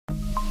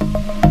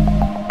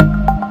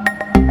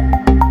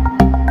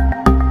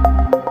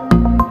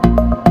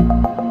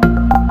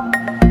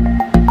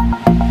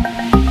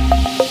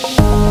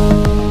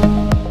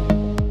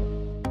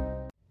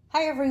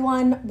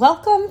everyone.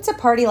 Welcome to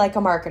Party Like a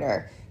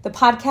Marketer, the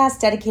podcast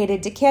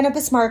dedicated to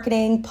cannabis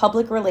marketing,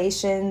 public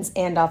relations,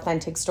 and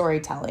authentic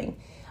storytelling.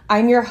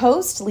 I'm your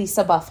host,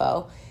 Lisa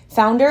Buffo,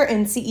 founder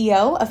and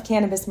CEO of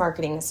Cannabis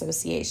Marketing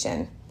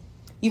Association.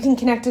 You can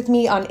connect with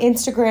me on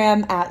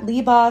Instagram at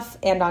LeeBuff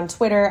and on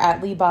Twitter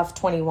at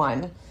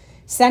LeeBuff21.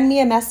 Send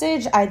me a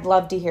message. I'd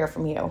love to hear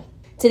from you.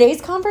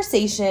 Today's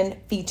conversation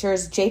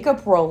features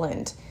Jacob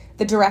Rowland,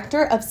 the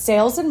Director of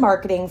Sales and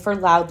Marketing for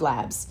Loud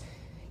Labs.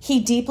 He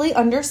deeply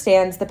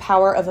understands the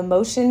power of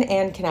emotion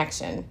and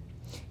connection.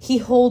 He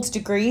holds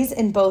degrees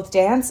in both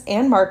dance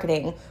and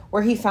marketing,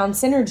 where he found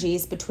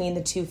synergies between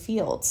the two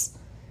fields.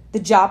 The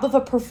job of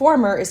a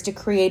performer is to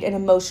create an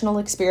emotional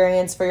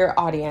experience for your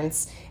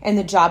audience, and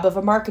the job of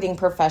a marketing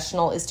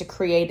professional is to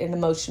create an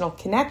emotional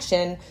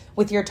connection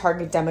with your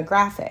target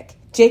demographic.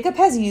 Jacob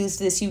has used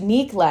this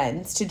unique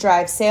lens to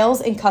drive sales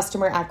and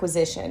customer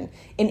acquisition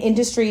in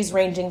industries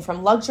ranging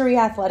from luxury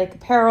athletic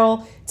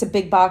apparel to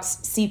big box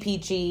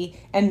CPG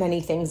and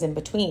many things in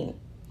between.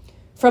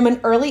 From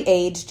an early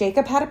age,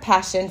 Jacob had a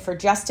passion for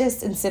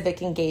justice and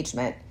civic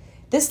engagement.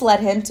 This led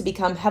him to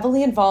become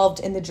heavily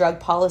involved in the drug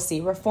policy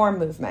reform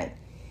movement.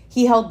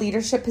 He held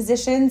leadership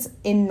positions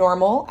in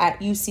NORML at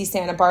UC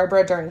Santa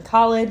Barbara during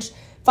college,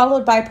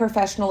 followed by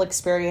professional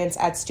experience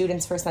at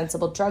Students for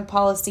Sensible Drug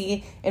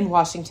Policy in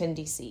Washington,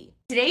 D.C.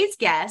 Today's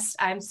guest,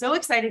 I'm so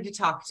excited to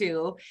talk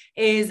to,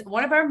 is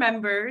one of our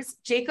members,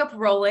 Jacob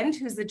Rowland,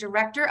 who's the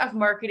Director of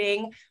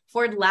Marketing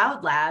for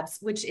Loud Labs,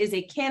 which is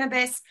a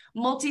cannabis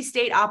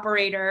multi-state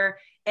operator,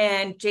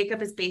 and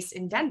Jacob is based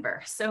in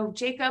Denver. So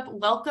Jacob,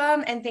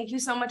 welcome, and thank you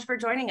so much for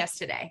joining us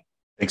today.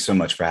 Thanks so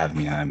much for having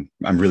me. I'm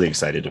really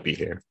excited to be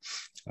here.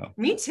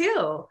 Me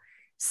too.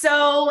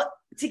 So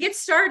to get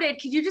started,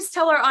 could you just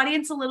tell our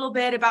audience a little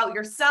bit about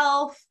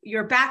yourself,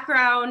 your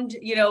background,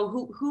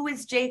 who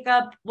is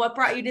Jacob, what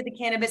brought you to the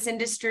cannabis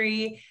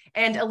industry,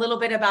 and a little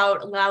bit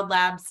about Loud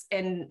Labs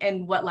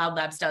and what Loud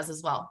Labs does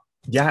as well?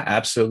 Yeah,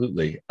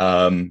 absolutely.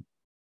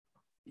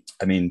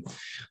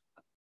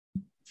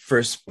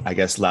 First, I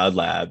guess Loud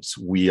Labs,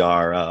 we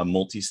are a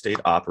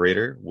multi-state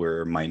operator.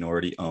 We're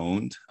minority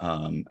owned.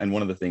 And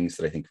one of the things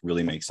that I think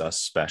really makes us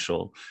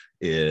special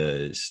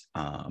is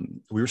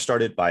we were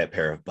started by a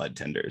pair of bud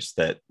tenders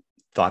that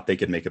thought they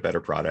could make a better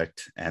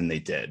product, and they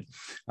did.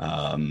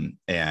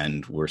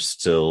 And we're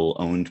still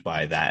owned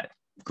by that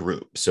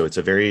group. So it's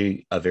a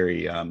very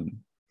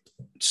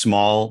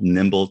small,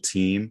 nimble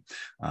team.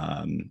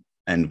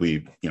 And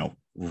we,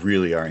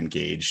 really are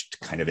engaged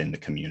kind of in the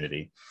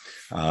community.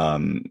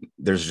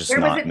 There's just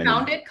Where was it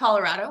founded?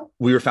 Colorado?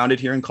 We were founded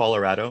here in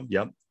Colorado.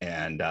 Yep.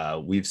 And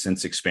we've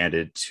since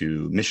expanded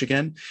to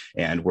Michigan,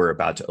 and we're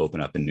about to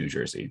open up in New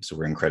Jersey. So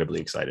we're incredibly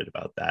excited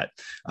about that.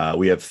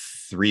 We have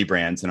 3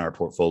 brands in our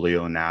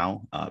portfolio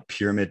now.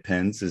 Pyramid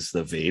Pens is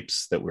the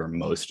vapes that we're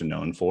most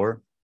known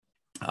for.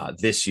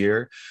 This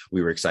year,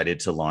 we were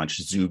excited to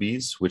launch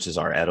Zubies, which is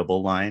our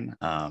edible line.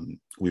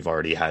 We've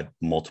already had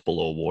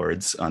multiple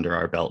awards under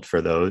our belt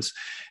for those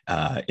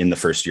in the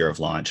first year of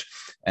launch.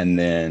 And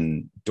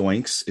then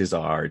Doinks is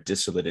our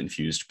distillate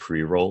infused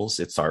pre-rolls.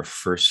 It's our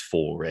first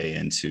foray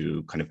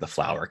into kind of the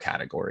flower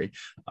category.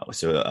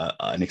 So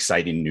an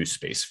exciting new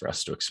space for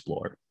us to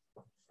explore.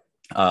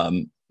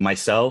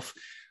 Myself,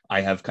 I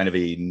have kind of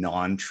a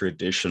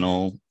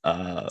non-traditional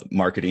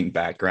marketing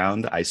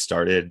background. I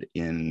started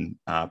in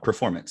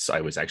performance.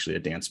 I was actually a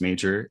dance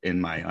major in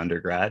my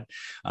undergrad.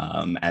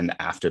 And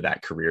after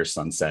that career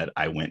sunset,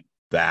 I went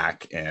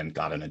back and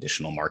got an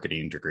additional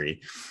marketing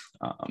degree.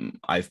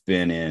 I've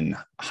been in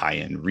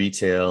high-end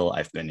retail.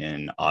 I've been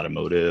in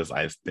automotive.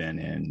 I've been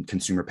in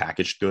consumer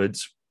packaged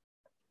goods.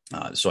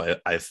 So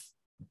I've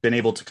been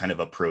able to kind of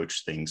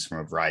approach things from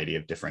a variety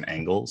of different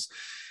angles.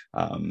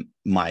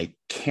 My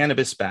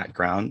cannabis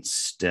background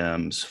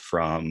stems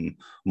from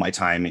my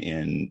time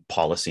in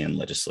policy and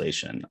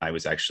legislation. I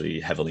was actually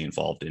heavily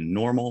involved in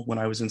NORML when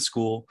I was in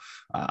school.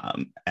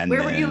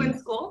 Where were you in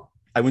school?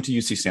 I went to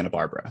UC Santa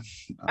Barbara,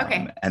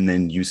 and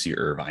then UC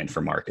Irvine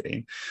for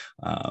marketing.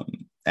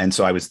 And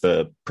so I was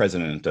the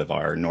president of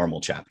our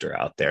NORML chapter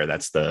out there.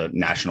 That's the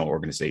National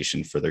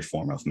Organization for the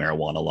Reform of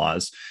Marijuana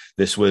Laws.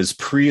 This was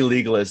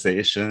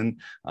pre-legalization.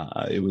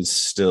 It was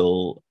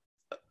still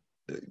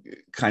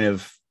kind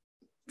of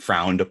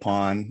frowned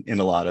upon in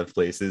a lot of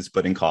places,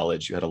 but in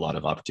college, you had a lot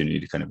of opportunity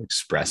to kind of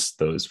express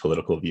those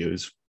political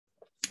views.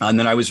 And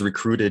then I was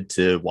recruited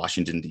to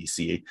Washington,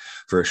 D.C.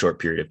 for a short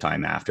period of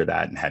time after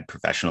that, and had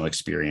professional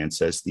experience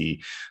as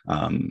the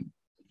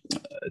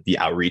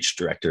outreach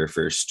director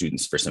for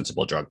Students for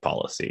Sensible Drug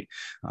Policy.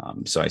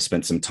 So I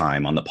spent some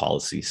time on the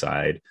policy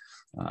side,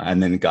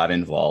 and then got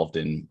involved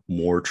in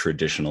more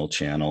traditional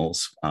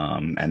channels.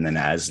 And then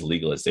as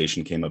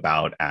legalization came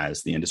about,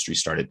 as the industry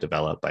started to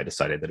develop, I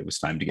decided that it was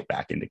time to get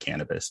back into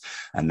cannabis.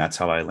 And that's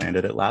how I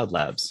landed at Loud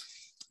Labs.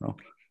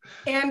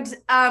 And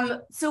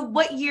so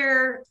what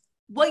year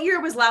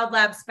was Loud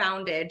Labs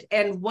founded,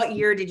 and what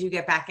year did you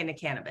get back into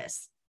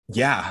cannabis?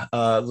 Yeah,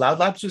 Loud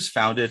Labs was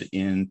founded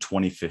in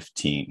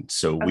 2015.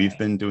 So we've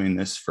been doing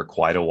this for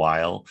quite a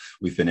while.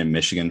 We've been in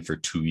Michigan for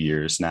 2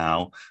 years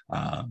now.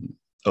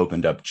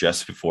 opened up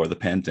just before the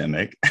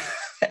pandemic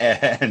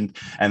and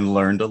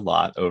learned a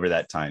lot over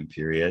that time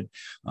period.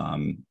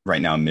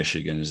 Right now,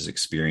 Michigan is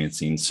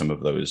experiencing some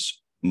of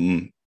those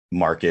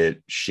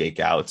market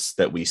shakeouts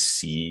that we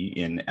see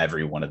in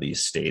every one of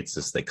these states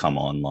as they come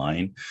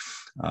online.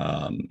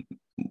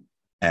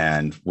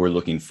 And we're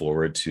looking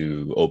forward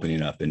to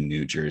opening up in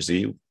New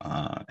Jersey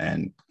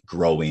and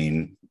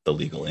growing the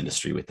legal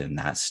industry within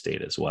that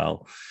state as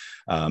well.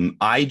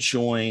 I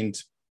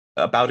joined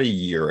about a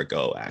year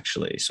ago,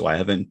 actually. So I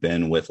haven't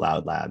been with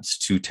Loud Labs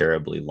too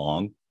terribly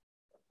long.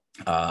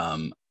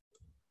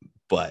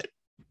 But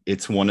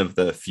it's one of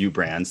the few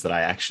brands that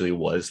I actually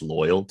was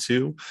loyal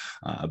to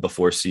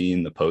before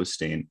seeing the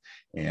posting,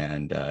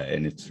 and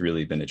it's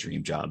really been a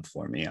dream job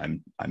for me.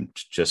 I'm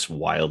just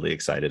wildly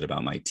excited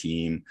about my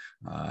team.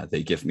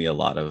 They give me a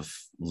lot of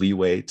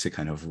leeway to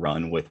kind of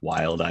run with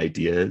wild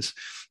ideas,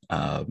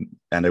 and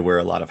I wear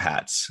a lot of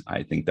hats.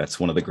 I think that's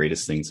one of the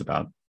greatest things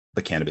about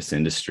the cannabis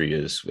industry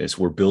is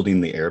we're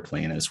building the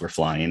airplane as we're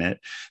flying it.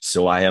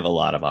 So I have a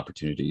lot of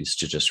opportunities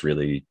to just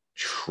really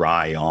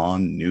try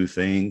on new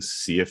things,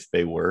 see if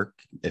they work.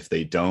 If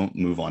they don't,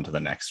 move on to the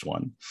next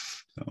one.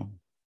 So,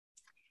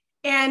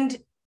 and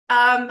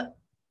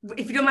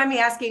if you don't mind me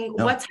asking,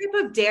 no. What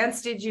type of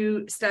dance did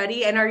you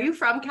study? And are you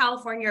from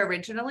California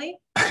originally?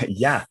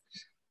 Yeah.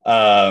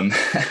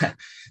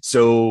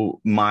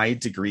 So my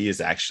degree is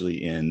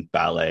actually in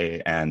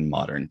ballet and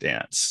modern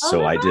dance.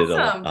 So I did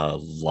a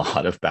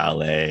lot of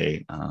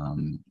ballet,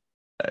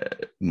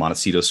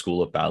 Montecito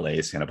School of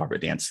Ballet, Santa Barbara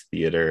Dance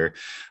Theater.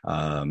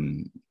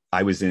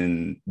 I was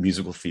in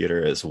musical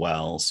theater as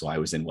well. So I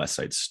was in West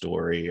Side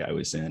Story. I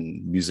was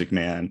in Music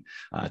Man,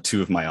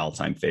 two of my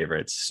all-time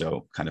favorites.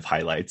 So kind of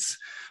highlights.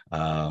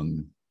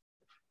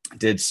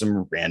 Did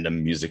some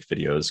random music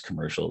videos,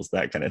 commercials,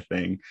 that kind of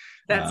thing.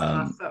 That's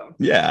awesome.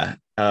 Yeah.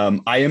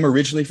 I am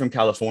originally from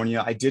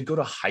California. I did go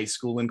to high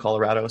school in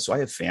Colorado, so I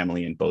have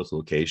family in both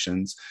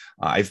locations.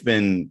 I've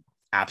been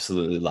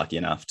absolutely lucky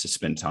enough to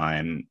spend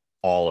time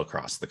all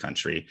across the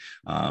country,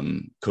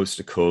 coast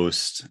to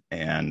coast.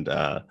 And,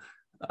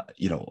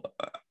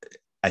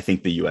 I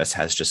think the US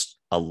has just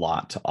a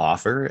lot to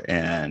offer.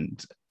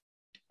 And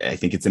I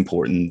think it's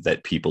important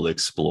that people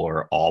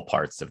explore all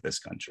parts of this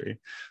country.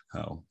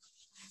 Oh.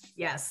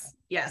 Yes.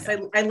 Yeah.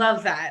 I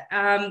love that.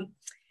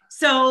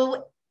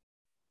 So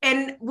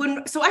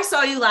I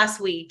saw you last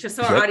week, just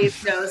so our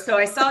audience knows. So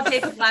I saw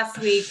Jacob last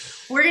week.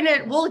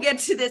 We'll get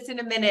to this in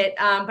a minute.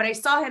 But I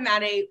saw him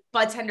at a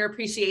Budtender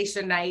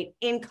Appreciation Night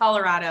in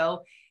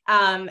Colorado,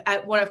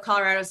 at one of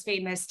Denver's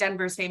famous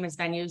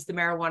venues, the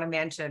Marijuana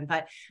Mansion.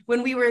 But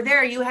when we were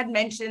there, you had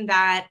mentioned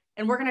that,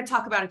 and we're going to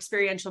talk about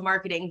experiential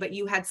marketing, but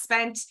you had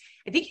spent,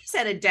 I think you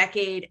said, a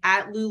decade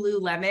at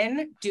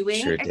Lululemon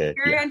doing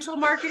experiential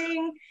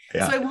marketing.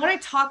 Yeah. So I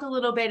want to talk a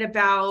little bit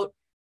about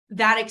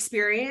that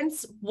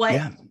experience.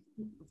 Well,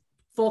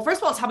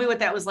 first of all, tell me what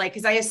that was like,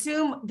 because I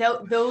assume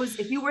those,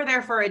 if you were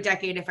there for a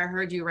decade, if I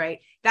heard you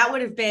right, that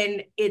would have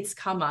been its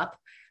come up.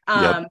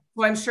 So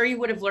I'm sure you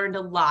would have learned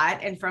a lot,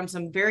 and from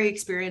some very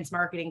experienced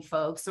marketing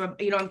folks. So,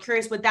 I'm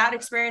curious what that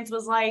experience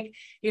was like,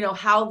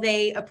 how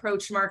they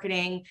approach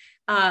marketing,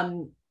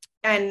 and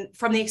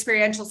from the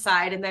experiential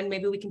side, and then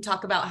maybe we can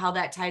talk about how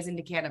that ties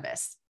into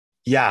cannabis.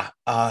 Yeah.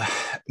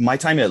 My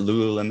time at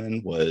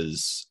Lululemon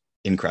was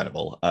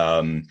incredible.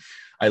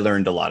 I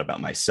learned a lot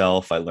about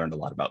myself. I learned a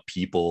lot about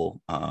people,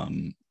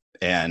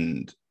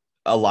 and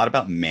a lot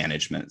about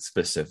management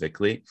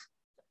specifically.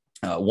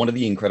 One of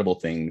the incredible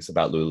things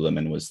about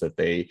Lululemon was that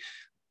they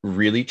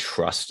really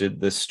trusted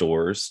the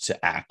stores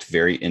to act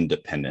very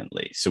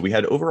independently. So we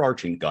had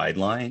overarching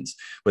guidelines,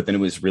 but then it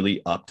was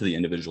really up to the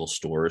individual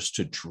stores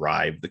to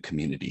drive the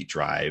community,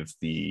 drive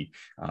the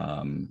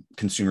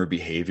consumer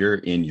behavior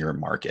in your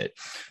market.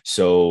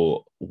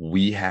 So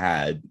we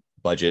had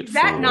budget. Is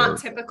that not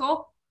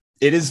typical?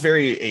 It is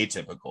very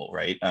atypical,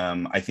 right?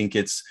 I think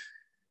it's,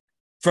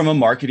 from a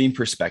marketing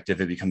perspective,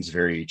 it becomes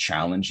very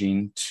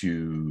challenging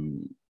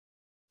to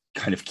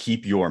kind of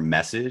keep your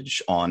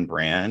message on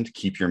brand,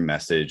 keep your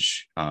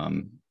message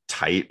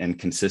tight and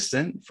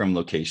consistent from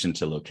location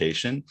to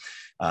location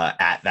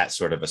at that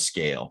sort of a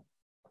scale.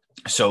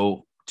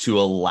 So to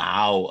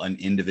allow an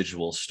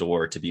individual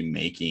store to be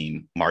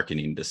making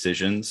marketing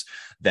decisions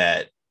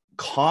that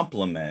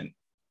complement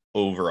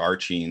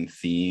overarching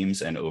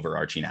themes and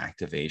overarching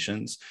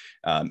activations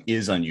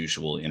is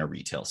unusual in a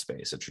retail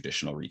space, a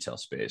traditional retail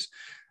space.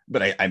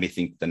 But I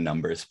think the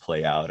numbers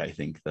play out. I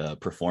think the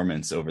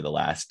performance over the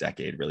last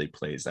decade really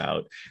plays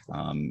out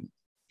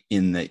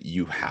in that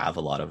you have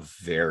a lot of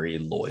very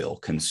loyal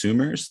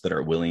consumers that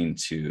are willing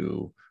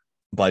to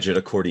budget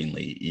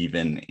accordingly,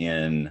 even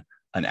in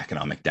an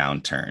economic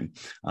downturn,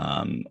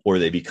 or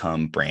they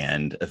become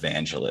brand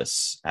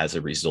evangelists as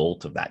a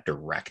result of that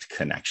direct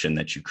connection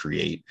that you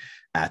create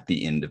at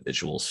the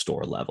individual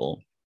store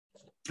level.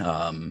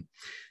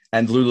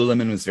 And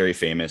Lululemon was very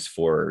famous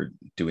for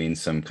doing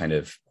some kind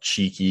of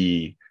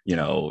cheeky,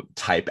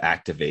 type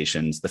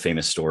activations. The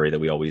famous story that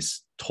we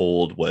always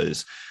told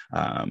was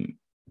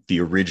the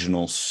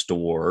original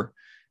store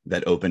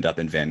that opened up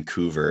in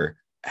Vancouver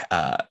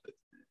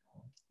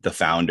the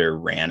founder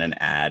ran an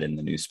ad in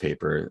the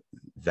newspaper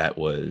that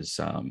was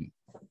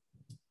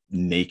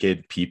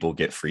naked people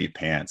get free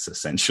pants,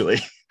 essentially.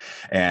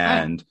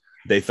 And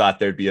they thought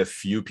there'd be a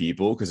few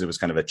people because it was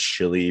kind of a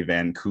chilly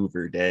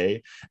Vancouver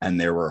day. And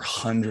there were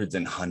hundreds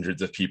and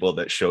hundreds of people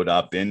that showed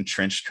up in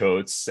trench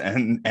coats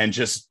and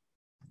just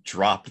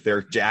dropped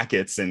their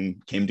jackets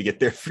and came to get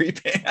their free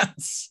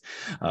pants.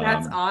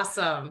 That's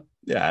awesome.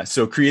 Yeah.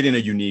 So creating a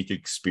unique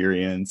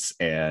experience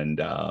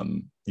and,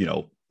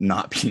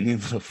 not being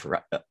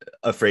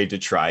afraid to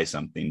try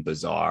something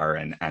bizarre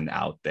and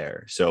out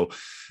there. So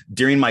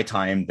during my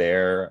time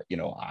there,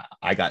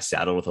 I got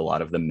saddled with a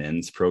lot of the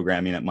men's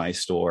programming at my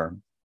store.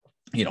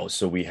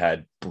 So we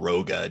had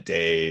Broga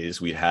days,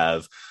 we'd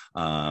have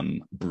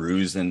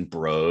brews and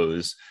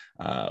bros.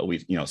 So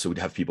we'd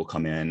have people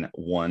come in.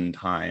 One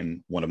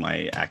time, one of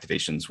my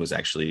activations was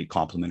actually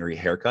complimentary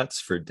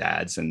haircuts for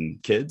dads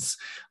and kids.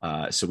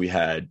 So we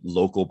had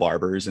local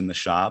barbers in the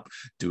shop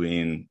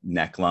doing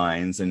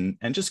necklines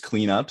and just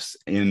cleanups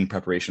in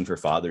preparation for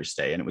Father's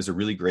Day. And it was a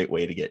really great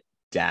way to get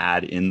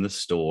dad in the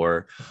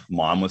store.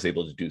 Mom was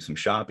able to do some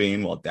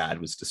shopping while dad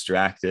was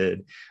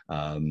distracted.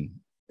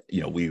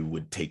 We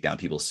would take down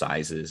people's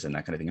sizes and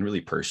that kind of thing and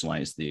really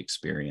personalize the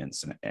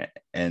experience.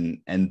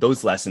 And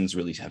those lessons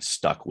really have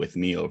stuck with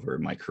me over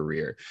my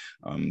career,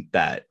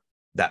 that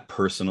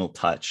personal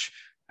touch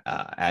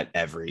at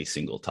every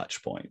single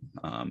touch point,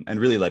 and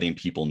really letting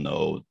people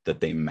know that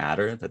they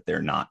matter, that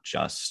they're not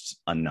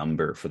just a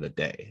number for the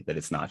day, that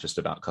it's not just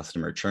about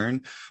customer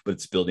churn, but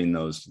it's building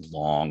those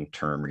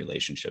long-term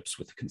relationships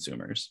with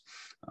consumers.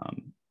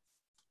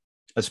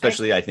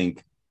 Especially, I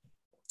think,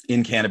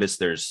 in cannabis,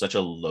 there's such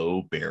a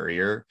low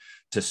barrier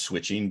to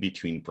switching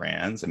between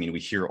brands. I mean, we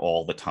hear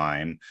all the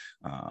time,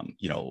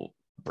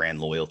 brand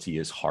loyalty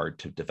is hard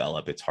to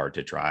develop. It's hard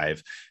to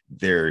drive.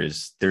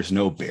 There's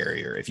no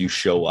barrier. If you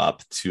show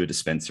up to a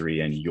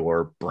dispensary and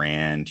your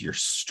brand, your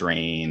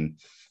strain,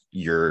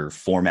 your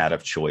format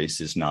of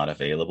choice is not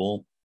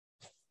available,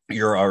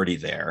 you're already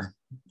there.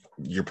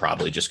 You're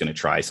probably just going to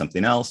try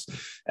something else,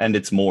 and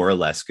it's more or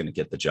less going to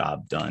get the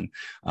job done.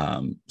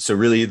 So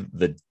really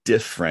the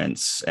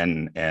difference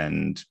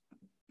and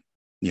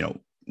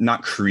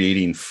not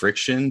creating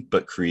friction,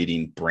 but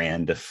creating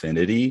brand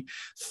affinity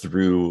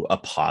through a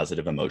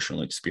positive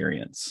emotional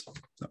experience.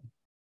 So.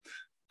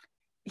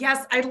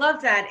 Yes, I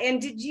love that.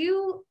 And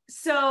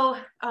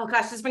oh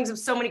gosh, this brings up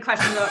so many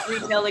questions about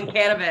retail and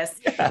cannabis,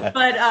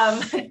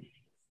 but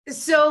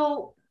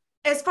so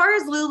as far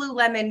as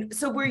Lululemon,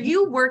 so were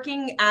you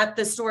working at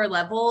the store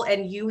level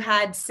and you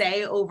had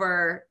say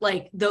over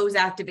like those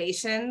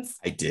activations?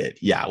 I did.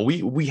 Yeah,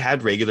 we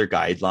had regular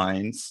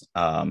guidelines,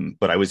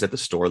 but I was at the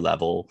store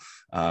level,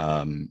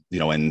 and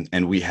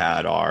we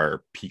had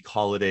our peak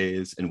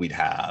holidays and we'd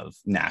have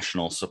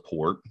national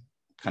support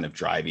kind of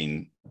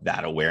driving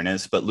that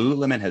awareness. But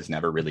Lululemon has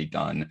never really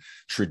done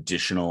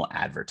traditional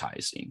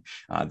advertising.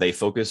 They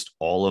focused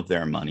all of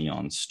their money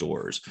on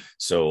stores.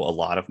 So a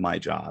lot of my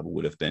job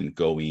would have been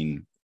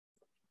going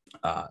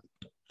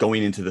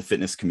into the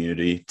fitness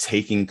community,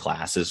 taking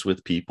classes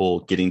with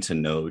people, getting to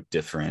know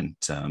different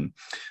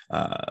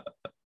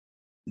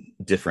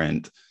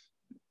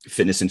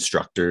fitness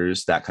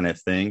instructors, that kind of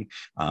thing.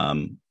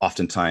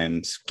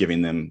 Oftentimes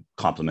giving them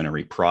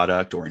complimentary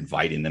product or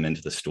inviting them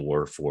into the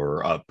store for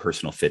a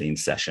personal fitting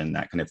session,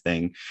 that kind of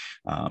thing.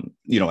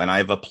 And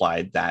I've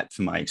applied that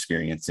to my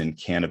experience in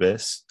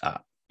cannabis.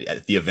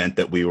 At the event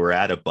that we were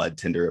at, a bud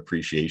tender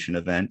appreciation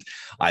event,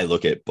 I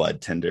look at bud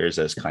tenders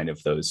as kind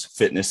of those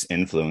fitness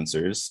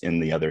influencers in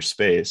the other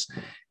space.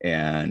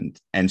 And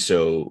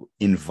so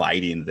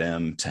inviting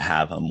them to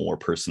have a more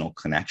personal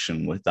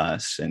connection with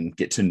us and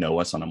get to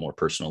know us on a more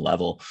personal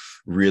level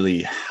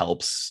really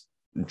helps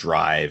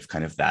drive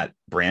kind of that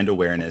brand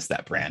awareness,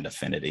 that brand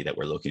affinity that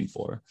we're looking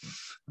for.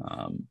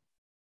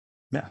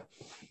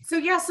 So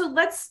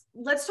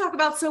let's talk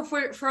about, so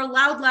for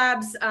Loud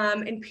Labs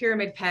and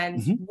Pyramid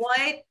Pens,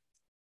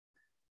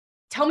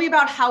 tell me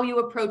about how you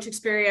approach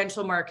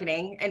experiential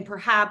marketing and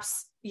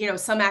perhaps,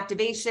 some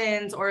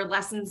activations or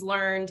lessons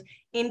learned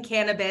in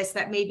cannabis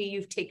that maybe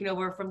you've taken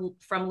over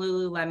from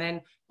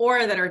Lululemon,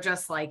 or that are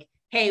just like,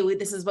 hey,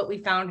 this is what we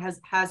found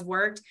has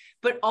worked.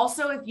 But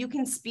also if you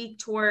can speak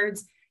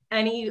towards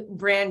any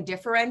brand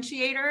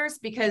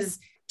differentiators, because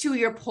to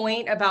your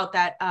point about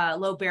that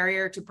low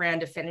barrier to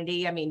brand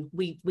affinity, I mean,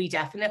 we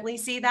definitely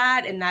see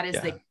that, and that is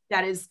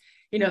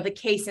the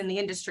case in the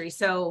industry.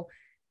 So,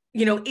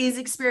 is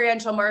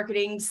experiential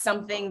marketing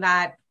something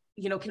that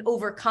can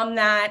overcome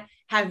that?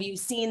 Have you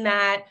seen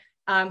that?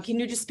 Can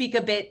you just speak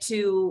a bit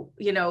to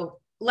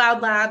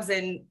Loud Labs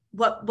and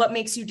what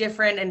makes you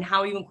different and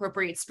how you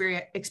incorporate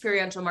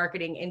experiential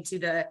marketing into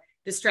the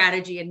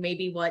strategy, and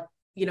maybe what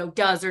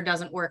does or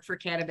doesn't work for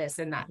cannabis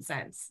in that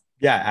sense?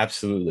 Yeah,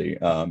 absolutely.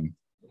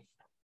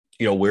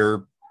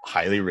 We're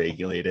highly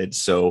regulated,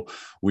 so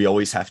we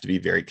always have to be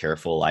very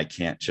careful. I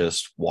can't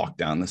just walk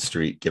down the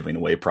street giving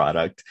away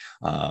product,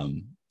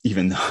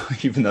 even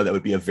though that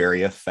would be a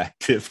very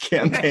effective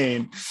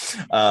campaign.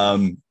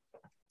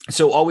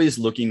 So always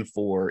looking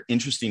for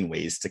interesting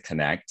ways to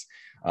connect.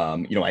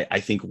 I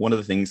think one of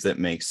the things that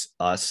makes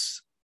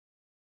us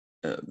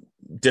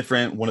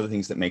different, one of the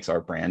things that makes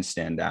our brand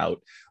stand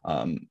out,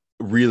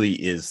 really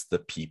is the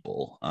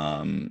people.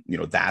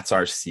 That's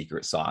our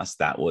secret sauce.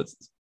 That was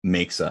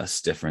makes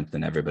us different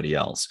than everybody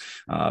else.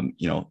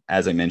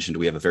 As I mentioned,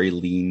 we have a very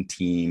lean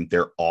team.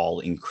 They're all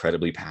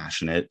incredibly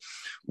passionate.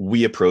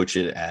 We approach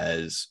it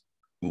as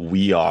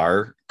we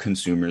are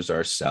consumers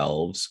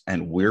ourselves,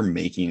 and we're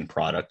making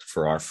product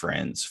for our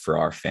friends, for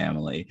our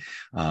family.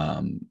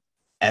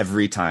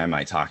 Every time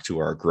I talk to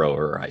our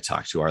grower, I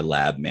talk to our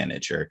lab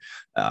manager,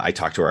 I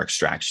talk to our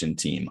extraction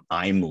team,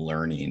 I'm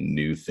learning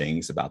new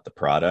things about the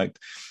product.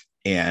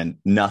 And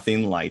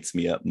nothing lights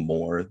me up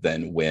more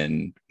than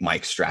when my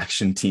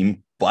extraction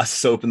team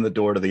busts open the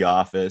door to the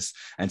office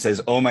and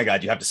says, "Oh my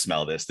God, you have to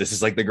smell this. This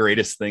is like the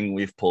greatest thing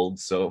we've pulled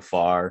so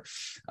far."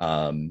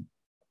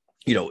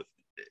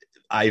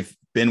 I've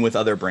been with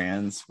other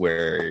brands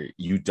where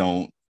you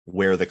don't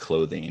wear the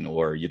clothing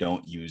or you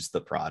don't use the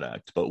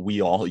product, but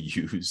we all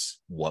use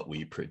what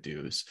we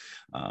produce.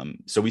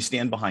 So we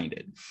stand behind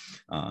it.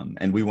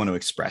 And we want to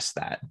express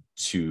that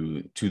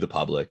to the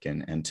public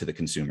and to the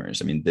consumers.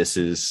 I mean, this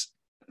is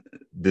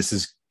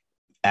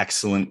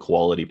excellent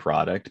quality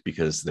product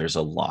because there's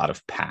a lot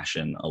of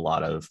passion, a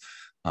lot of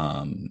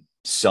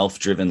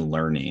self-driven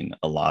learning,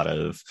 a lot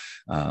of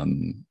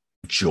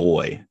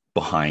joy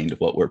behind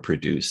what we're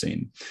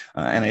producing.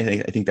 And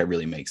I think that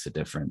really makes a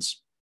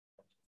difference.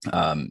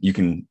 You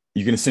can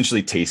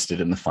essentially taste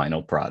it in the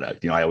final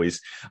product. I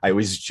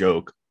always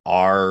joke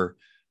our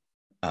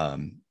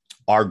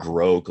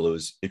grow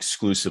goes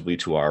exclusively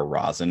to our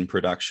rosin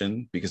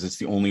production because it's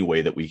the only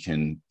way that we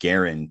can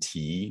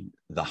guarantee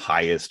the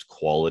highest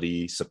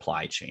quality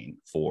supply chain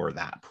for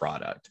that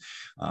product.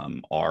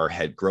 Our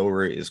head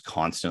grower is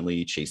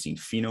constantly chasing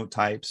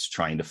phenotypes,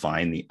 trying to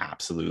find the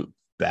absolute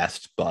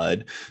best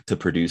bud to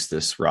produce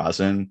this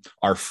rosin.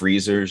 Our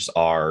freezers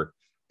are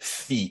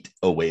feet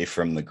away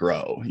from the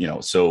grow,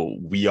 so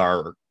we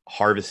are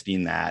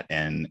harvesting that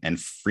and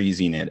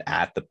freezing it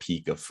at the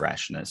peak of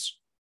freshness.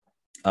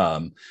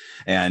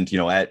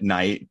 At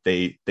night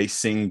they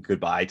sing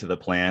goodbye to the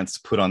plants,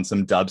 put on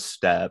some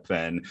dubstep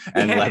and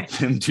let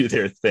them do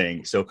their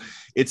thing. So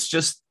it's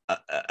just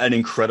an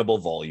incredible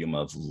volume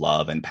of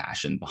love and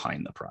passion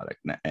behind the product.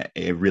 And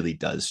it really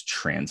does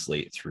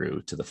translate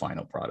through to the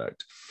final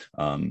product.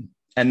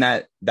 And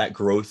that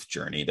growth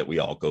journey that we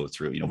all go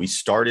through, we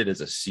started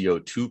as a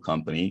CO2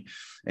 company,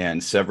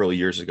 and several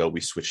years ago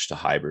we switched to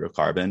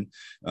hydrocarbon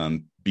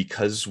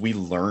because we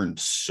learned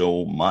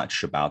so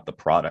much about the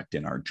product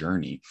in our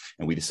journey,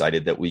 and we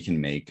decided that we can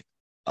make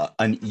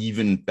an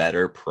even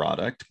better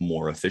product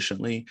more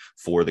efficiently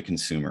for the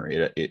consumer.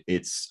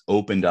 It's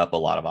opened up a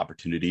lot of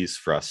opportunities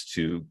for us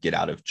to get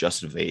out of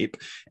just vape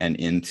and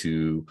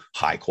into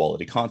high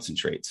quality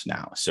concentrates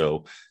now.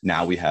 So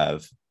now we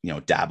have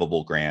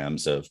dabbable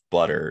grams of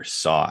butter,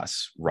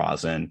 sauce,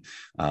 rosin,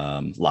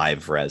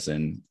 live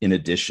resin, in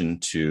addition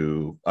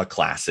to a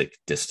classic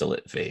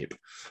distillate vape.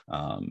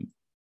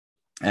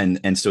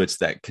 And so it's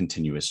that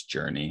continuous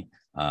journey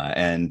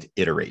and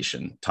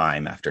iteration,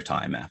 time after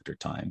time after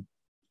time.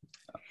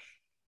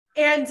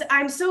 And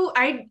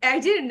I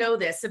didn't know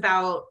this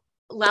about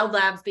Loud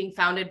Labs being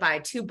founded by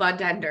two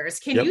bud-tenders.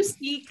 Can you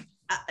speak?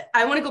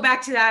 I want to go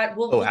back to that.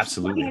 We'll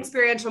absolutely.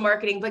 Experiential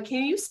marketing, but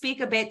can you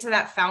speak a bit to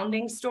that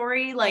founding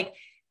story? Like,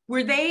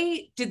 did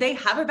they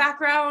have a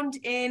background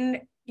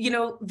in,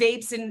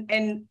 vapes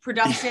and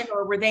production,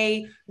 or were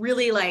they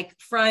really like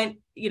front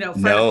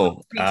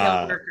retail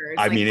workers?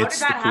 I mean, it's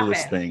the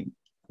coolest thing.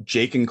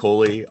 Jake and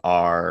Coley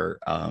are,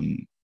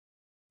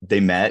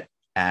 they met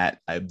at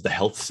the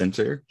health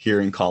center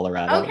here in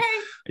Colorado. Okay.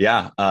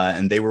 Yeah.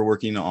 And they were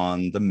working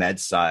on the med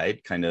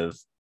side, kind of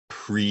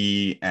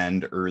pre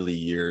and early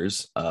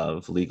years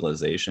of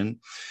legalization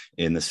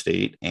in the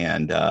state.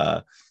 And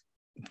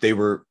they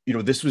were,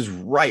 this was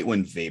right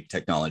when vape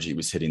technology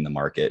was hitting the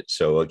market.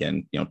 So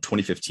again,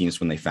 2015 is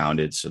when they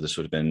founded. So this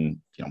would have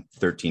been,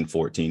 13,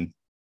 14.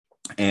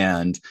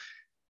 And,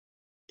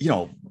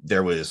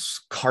 there was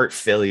cart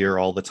failure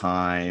all the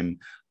time.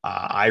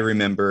 I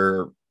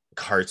remember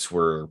carts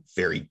were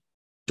very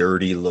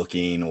dirty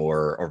looking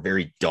or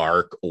very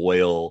dark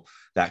oil,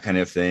 that kind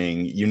of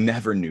thing. You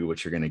never knew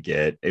what you're going to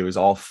get. It was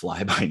all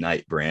fly by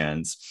night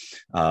brands.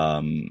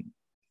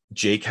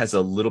 Jake has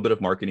a little bit of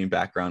marketing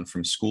background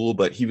from school,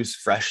 but he was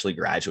freshly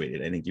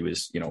graduated. I think he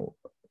was,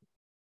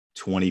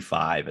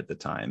 25 at the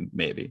time,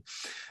 maybe.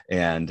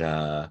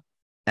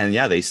 And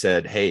yeah, they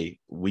said, "Hey,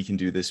 we can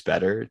do this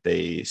better."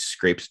 They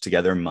scraped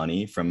together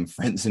money from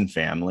friends and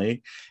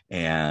family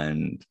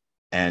and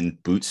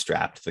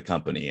bootstrapped the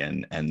company,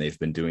 and they've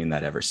been doing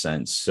that ever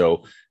since.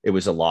 So it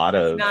was a lot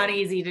of, not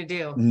easy to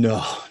do.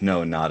 No,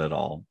 not at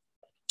all.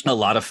 A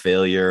lot of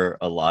failure,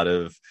 a lot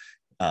of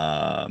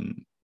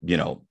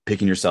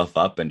picking yourself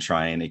up and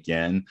trying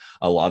again,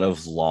 a lot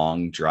of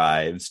long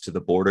drives to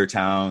the border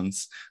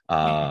towns,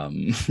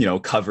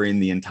 covering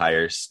the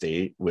entire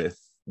state with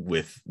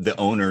the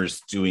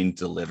owners doing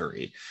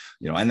delivery,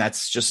 and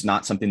that's just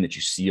not something that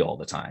you see all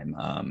the time.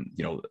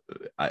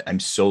 I'm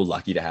so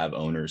lucky to have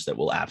owners that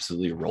will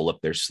absolutely roll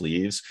up their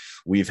sleeves.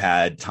 We've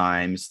had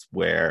times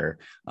where,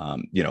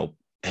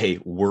 hey,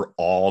 we're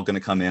all going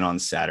to come in on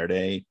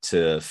Saturday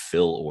to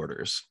fill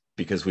orders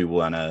because we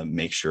want to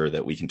make sure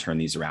that we can turn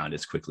these around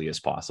as quickly as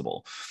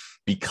possible.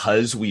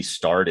 Because we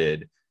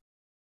started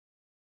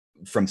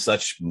from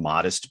such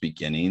modest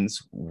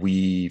beginnings,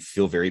 we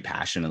feel very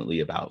passionately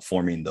about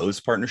forming those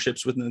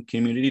partnerships within the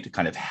community to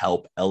kind of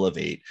help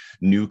elevate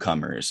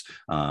newcomers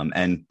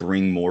and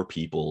bring more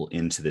people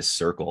into this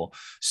circle.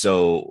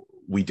 So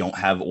we don't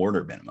have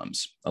order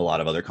minimums. A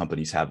lot of other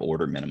companies have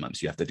order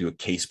minimums. You have to do a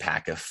case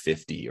pack of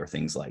 50 or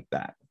things like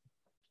that.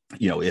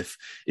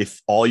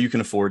 If all you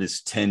can afford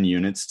is 10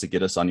 units to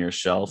get us on your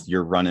shelf,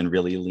 you're running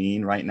really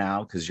lean right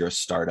now because you're a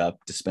startup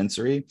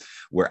dispensary,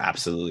 we're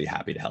absolutely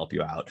happy to help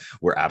you out.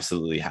 We're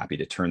absolutely happy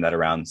to turn that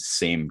around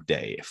same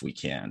day if we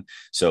can.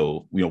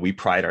 So, we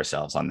pride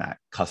ourselves on that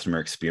customer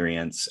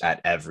experience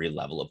at every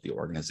level of the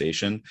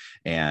organization,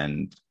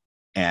 and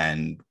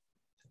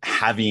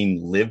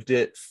having lived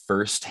it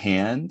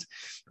firsthand,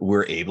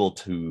 we're able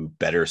to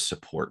better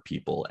support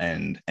people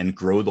and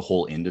grow the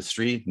whole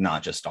industry,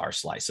 not just our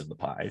slice of the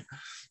pie.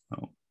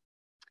 So.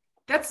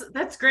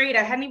 That's great.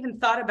 I hadn't even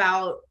thought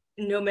about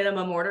no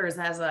minimum orders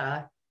as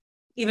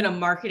even a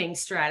marketing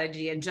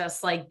strategy, and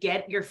just like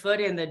get your foot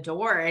in the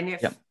door. And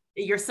if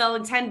you're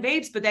selling 10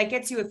 vapes, but that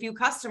gets you a few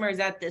customers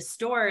at this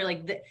store,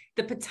 like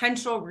the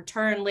potential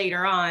return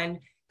later on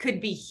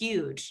could be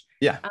huge.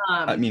 Yeah.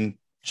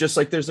 Just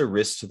like there's a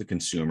risk to the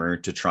consumer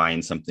to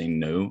trying something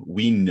new,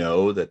 we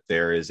know that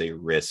there is a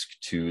risk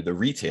to the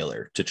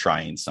retailer to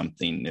trying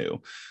something new.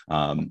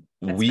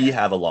 We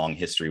have a long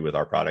history with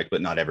our product,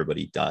 but not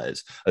everybody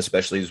does,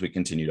 especially as we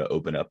continue to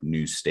open up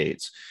new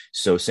states.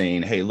 So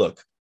saying, hey,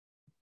 look,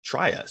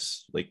 try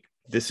us. Like,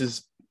 this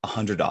is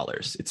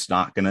 $100. It's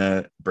not going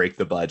to break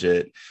the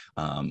budget.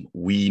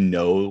 We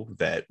know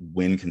that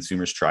when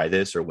consumers try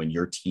this, or when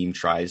your team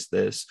tries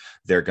this,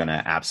 they're going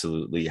to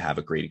absolutely have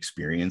a great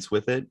experience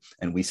with it.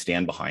 And we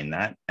stand behind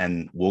that,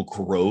 and we'll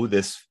grow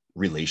this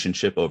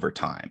relationship over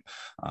time.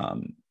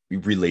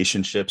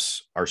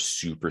 Relationships are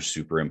super,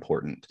 super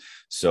important.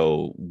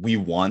 So we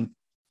want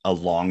a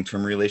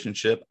long-term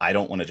relationship. I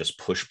don't want to just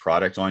push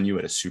product on you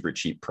at a super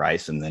cheap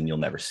price and then you'll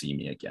never see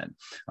me again.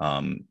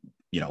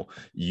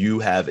 You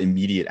have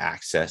immediate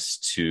access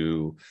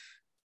to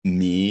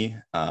me,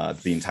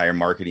 the entire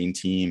marketing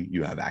team.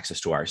 You have access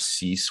to our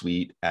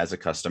C-suite as a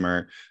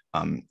customer.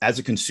 As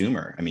a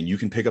consumer, you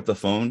can pick up the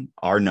phone.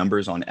 Our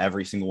numbers on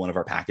every single one of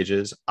our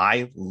packages.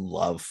 I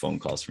love phone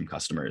calls from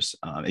customers.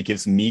 It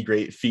gives me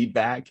great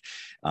feedback,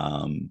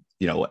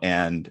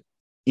 and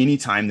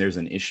anytime there's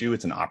an issue,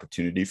 it's an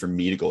opportunity for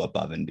me to go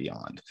above and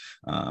beyond.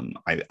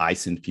 I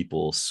send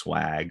people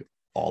swag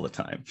all the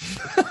time.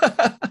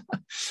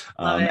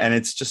 And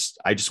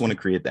I just want to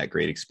create that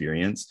great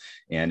experience.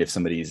 And if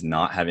somebody's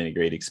not having a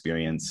great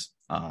experience,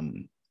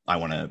 I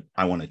want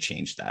to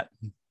change that.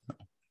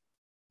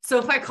 So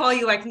if I call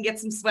you, I can get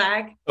some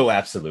swag? Oh,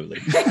 absolutely.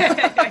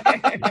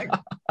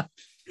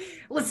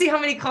 Let's see how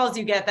many calls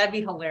you get. That'd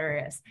be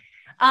hilarious.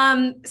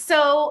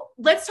 So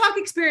let's talk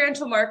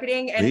experiential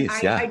marketing. And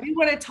please, I do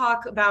want to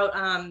talk about,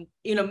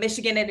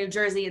 Michigan and New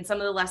Jersey and some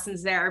of the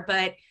lessons there,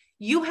 but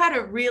you had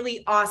a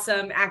really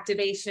awesome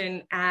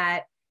activation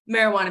at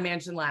Marijuana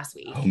Mansion last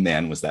week. Oh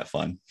man, was that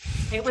fun?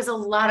 It was a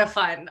lot of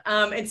fun.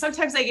 And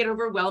sometimes I get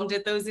overwhelmed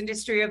at those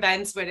industry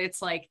events when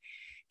it's like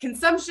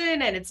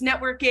consumption and it's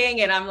networking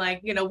and I'm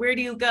like, where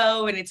do you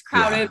go? And it's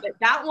crowded. Yeah. But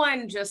that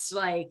one, just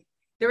like,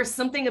 there was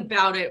something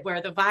about it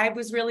where the vibe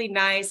was really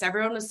nice.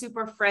 Everyone was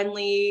super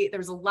friendly. There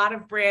was a lot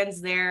of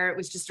brands there. It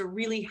was just a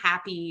really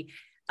happy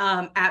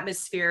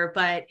atmosphere.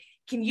 But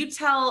can you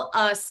tell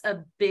us a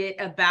bit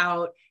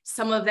about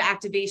some of the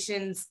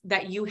activations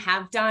that you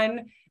have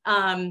done?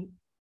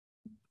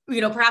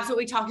 Perhaps what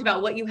we talked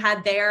about, what you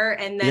had there,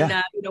 and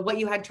then, what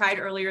you had tried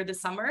earlier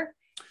this summer?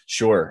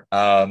 Sure.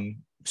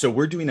 So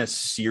we're doing a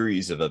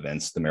series of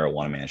events, the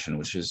Marijuana Mansion,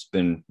 which has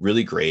been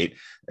really great.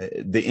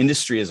 The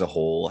industry as a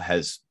whole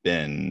has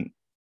been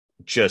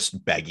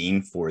just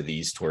begging for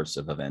these sorts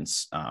of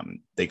events.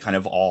 They kind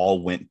of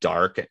all went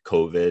dark at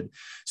COVID.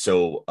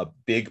 So a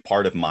big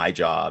part of my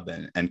job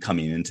and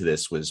coming into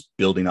this was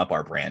building up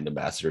our brand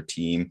ambassador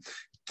team,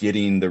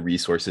 getting the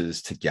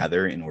resources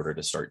together in order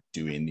to start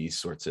doing these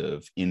sorts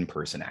of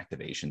in-person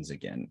activations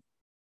again.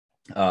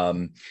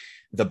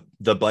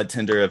 The Bud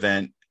Tender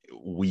event,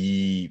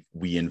 we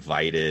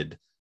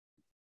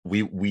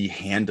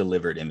hand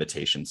delivered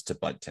invitations to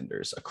bud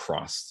tenders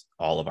across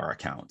all of our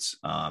accounts.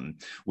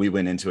 We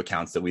went into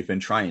accounts that we've been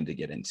trying to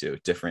get into,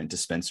 different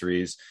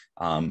dispensaries,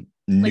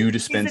 new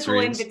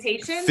dispensaries,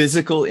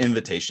 physical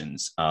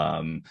invitations,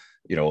 and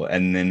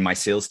then my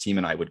sales team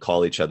and I would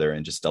call each other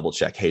and just double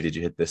check. Hey, did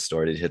you hit this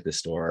store? Did you hit this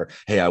store?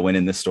 Hey, I went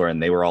in this store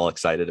and they were all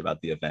excited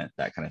about the event,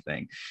 that kind of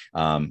thing.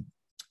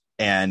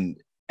 And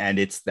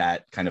it's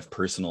that kind of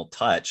personal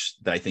touch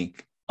that I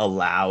think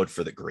allowed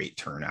for the great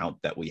turnout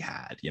that we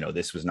had. You know,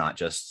 this was not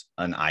just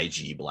an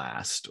IG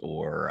blast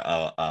or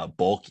a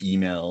bulk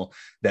email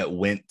that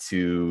went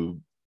to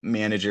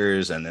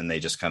managers and then they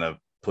just kind of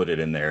put it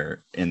in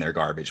their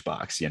garbage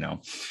box. You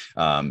know,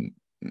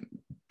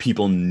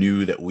 people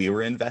knew that we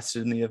were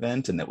invested in the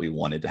event and that we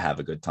wanted to have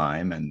a good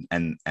time,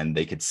 and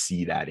they could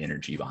see that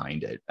energy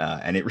behind it.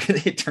 And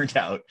it turned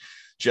out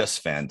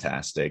just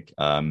fantastic.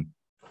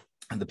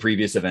 The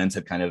previous events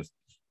had kind of,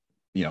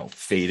 you know,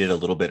 faded a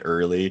little bit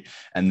early,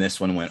 and this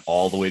one went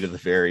all the way to the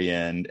very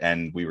end,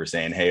 and we were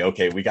saying, hey,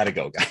 okay, we got to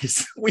go,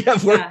 guys. We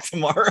have work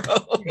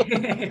tomorrow.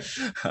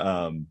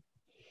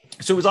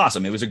 So it was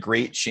awesome. It was a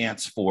great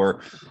chance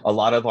for a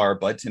lot of our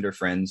bud tender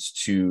friends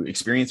to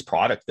experience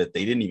product that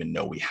they didn't even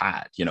know we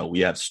had. You know,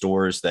 we have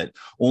stores that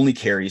only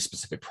carry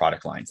specific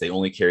product lines. They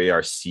only carry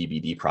our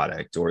CBD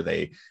product, or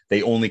they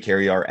only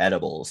carry our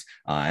edibles.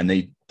 And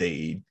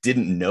they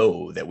didn't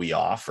know that we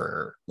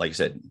offer, like I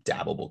said,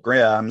 dabbable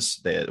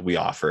grams, that we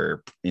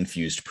offer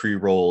infused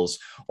pre-rolls,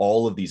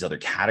 all of these other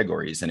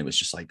categories. And it was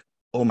just like,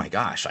 oh my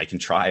gosh, I can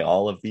try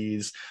all of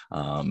these,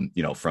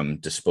 you know, from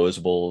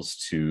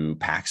disposables to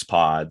PAX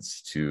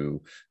pods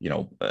to, you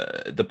know,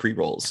 the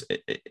pre-rolls.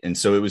 And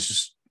so it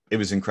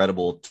was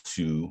incredible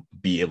to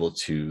be able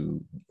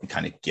to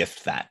kind of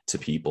gift that to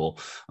people,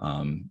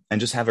 and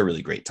just have a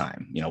really great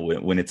time. You know,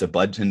 when it's a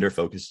bud tender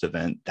focused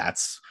event,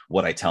 that's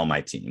what I tell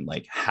my team,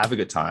 like, have a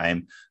good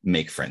time,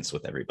 make friends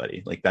with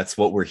everybody. Like, that's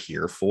what we're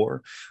here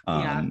for.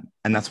 And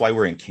that's why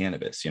we're in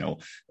cannabis. You know,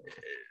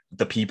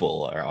 the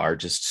people are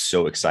just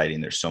so exciting.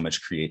 There's so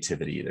much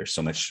creativity. There's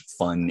so much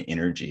fun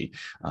energy.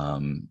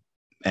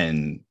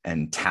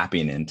 And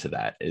tapping into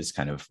that is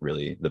kind of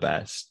really the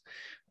best.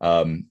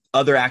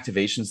 Other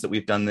activations that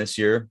we've done this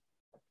year,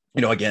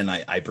 you know, again,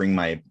 I bring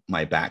my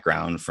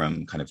background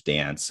from kind of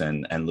dance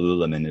and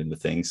Lululemon into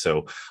things.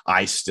 So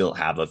I still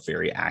have a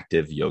very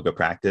active yoga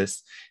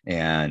practice.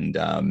 And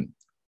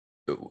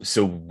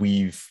so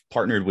we've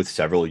partnered with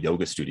several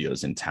yoga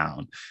studios in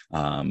town.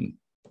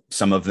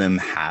 Some of them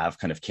have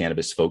kind of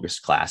cannabis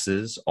focused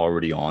classes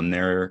already on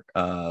their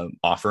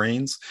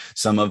offerings.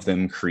 Some of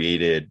them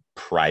created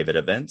private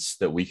events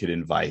that we could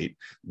invite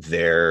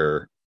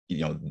their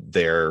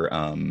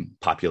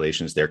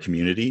populations, their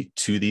community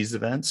to these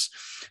events.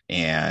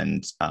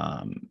 And,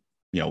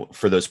 you know,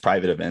 for those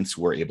private events,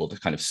 we're able to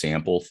kind of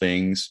sample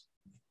things.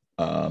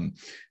 A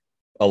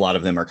lot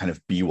of them are kind of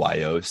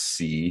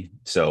BYOC.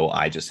 So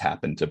I just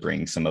happen to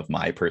bring some of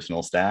my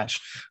personal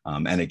stash.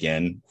 And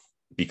again,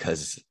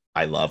 because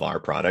I love our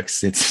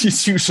products,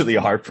 it's usually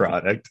our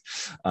product.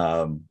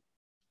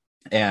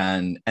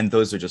 And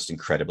those are just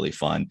incredibly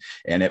fun.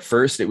 And at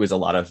first it was a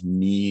lot of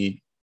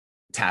me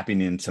tapping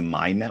into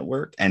my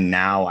network. And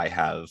now I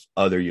have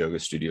other yoga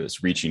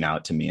studios reaching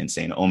out to me and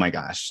saying, oh my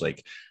gosh,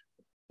 like,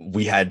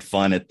 we had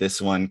fun at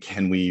this one.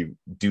 Can we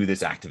do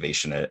this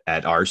activation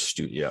at our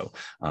studio?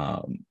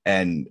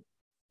 And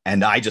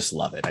I just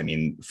love it. I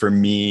mean, for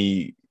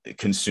me,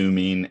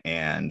 consuming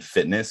and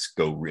fitness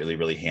go really,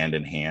 really hand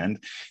in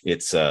hand.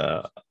 It's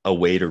a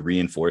way to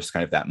reinforce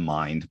kind of that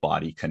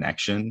mind-body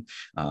connection.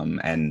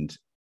 And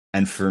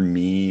for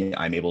me,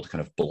 I'm able to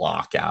kind of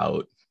block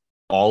out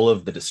all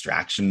of the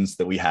distractions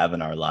that we have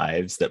in our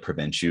lives that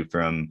prevent you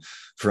from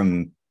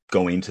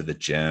going to the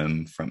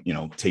gym, from, you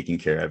know, taking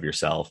care of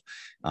yourself,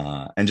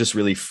 and just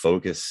really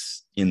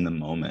focus in the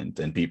moment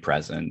and be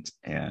present.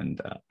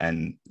 And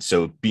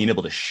so being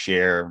able to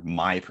share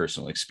my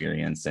personal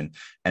experience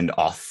and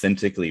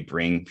authentically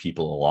bring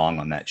people along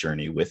on that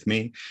journey with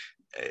me,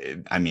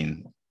 I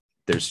mean,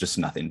 there's just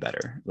nothing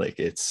better. Like,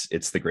 it's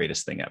the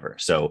greatest thing ever.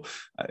 So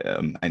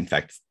in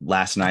fact,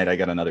 last night I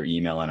got another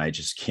email, and I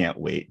just can't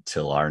wait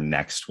till our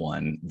next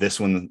one. This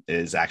one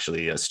is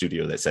actually a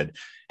studio that said,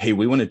 hey,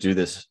 we want to do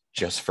this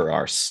just for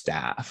our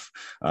staff,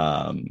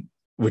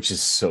 which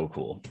is so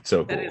cool.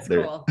 So that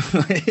cool.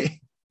 Is cool.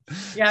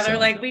 Yeah, they're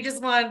like, we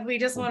just want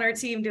our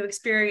team to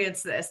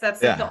experience this.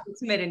 That's like the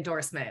ultimate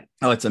endorsement.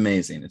 Oh, it's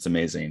amazing. It's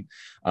amazing.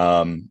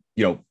 You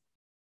know,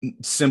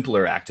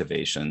 simpler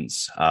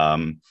activations.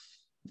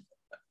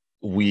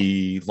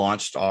 We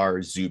launched our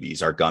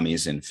Zubies, our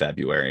gummies, in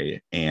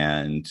February,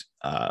 and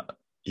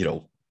you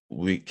know,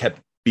 we kept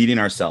beating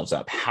ourselves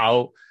up.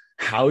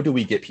 How do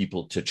we get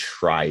people to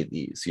try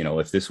these? You know,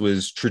 if this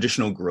was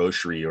traditional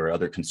grocery or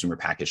other consumer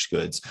packaged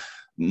goods,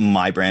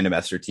 my brand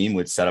ambassador team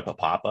would set up a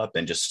pop-up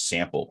and just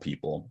sample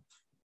people.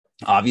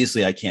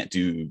 Obviously, I can't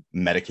do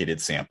medicated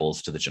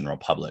samples to the general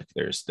public.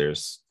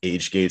 There's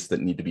age gates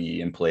that need to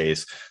be in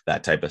place,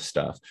 that type of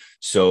stuff.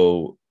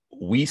 So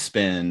we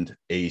spend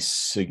a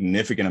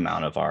significant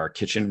amount of our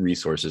kitchen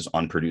resources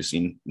on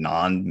producing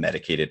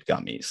non-medicated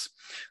gummies.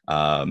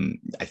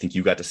 I think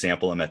you got to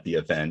sample them at the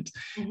event.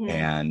 Mm-hmm.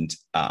 And,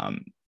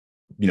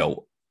 you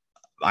know,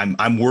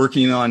 I'm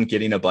working on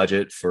getting a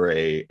budget for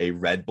a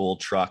Red Bull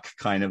truck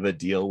kind of a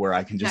deal where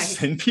I can just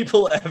send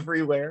people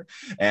everywhere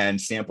and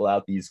sample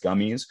out these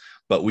gummies.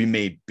 But we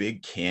made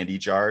big candy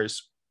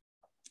jars.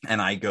 And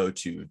I go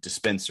to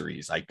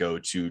dispensaries. I go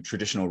to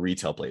traditional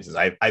retail places.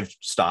 I've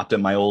stopped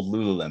at my old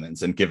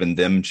Lululemons and given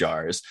them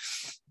jars.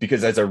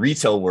 because as a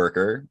retail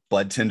worker,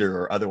 bud tender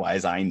or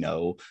otherwise, I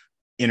know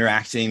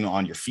interacting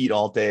on your feet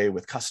all day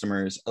with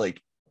customers, like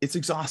it's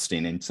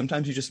exhausting. And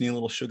sometimes you just need a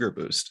little sugar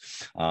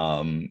boost.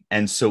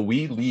 And so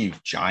we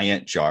leave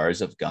giant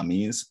jars of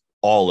gummies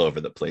all over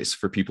the place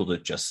for people to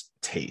just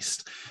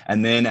taste.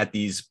 And then at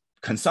these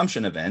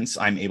consumption events,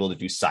 I'm able to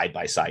do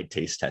side-by-side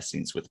taste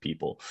testings with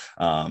people.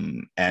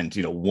 And,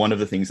 you know, one of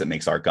the things that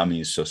makes our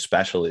gummies so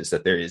special is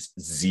that there is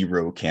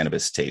zero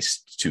cannabis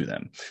taste to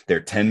them. They're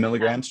 10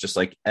 milligrams, just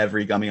like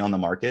every gummy on the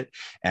market.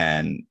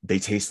 And they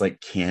taste like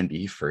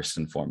candy first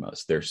and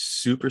foremost. They're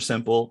super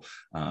simple.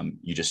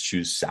 You just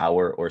choose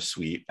sour or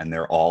sweet, and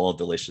they're all a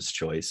delicious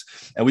choice.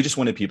 And we just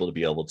wanted people to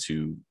be able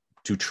to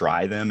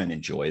try them and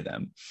enjoy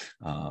them.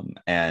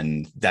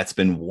 And that's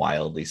been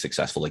wildly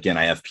successful. Again,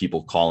 I have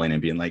people calling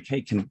and being like,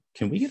 hey, can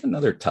we get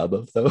another tub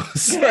of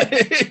those?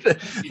 Like,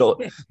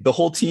 the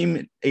whole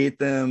team ate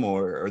them,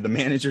 or the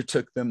manager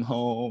took them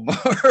home,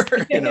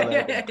 or, you know,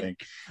 that kind of thing.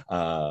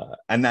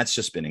 And that's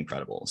just been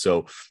incredible.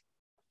 So,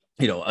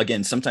 you know,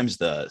 again, sometimes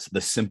the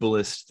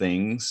simplest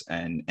things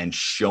and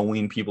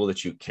showing people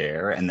that you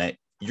care and that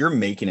you're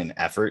making an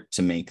effort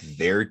to make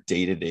their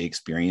day-to-day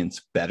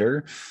experience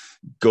better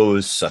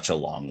goes such a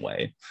long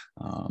way.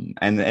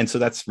 And so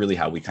that's really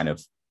how we kind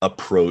of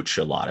approach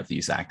a lot of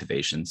these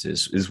activations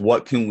is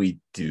what can we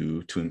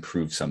do to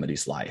improve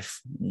somebody's life?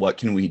 What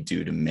can we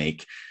do to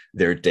make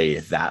their day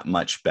that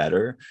much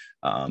better?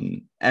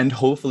 And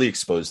hopefully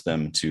expose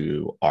them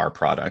to our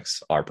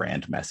products, our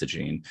brand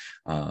messaging,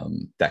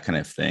 that kind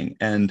of thing.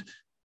 And,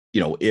 you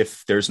know,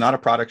 if there's not a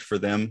product for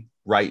them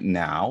right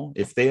now,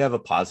 if they have a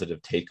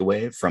positive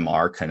takeaway from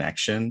our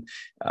connection,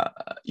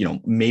 you know,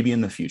 maybe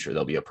in the future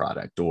there'll be a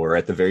product, or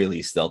at the very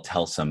least they'll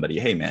tell somebody,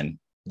 hey man,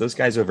 those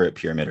guys over at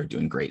Pyramid are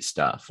doing great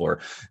stuff,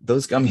 or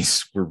those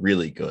gummies were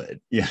really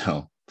good, you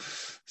know.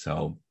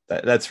 So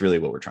that's really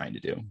what we're trying to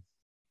do.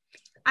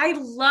 I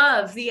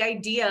love the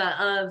idea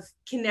of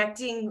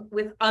connecting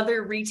with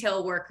other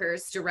retail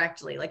workers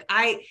directly.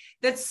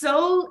 That's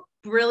so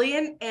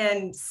brilliant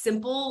and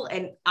simple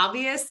and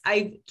obvious.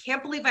 I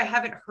can't believe I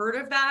haven't heard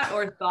of that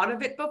or thought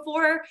of it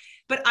before,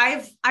 but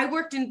I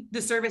worked in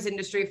the service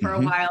industry for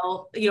a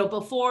while, you know,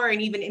 before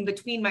and even in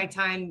between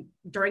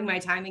during my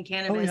time in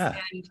cannabis. Oh, yeah.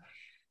 And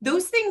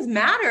those things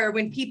matter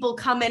when people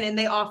come in and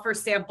they offer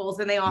samples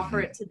and they offer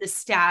it to the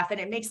staff,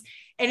 and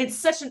it's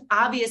such an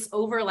obvious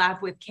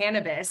overlap with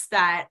cannabis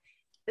that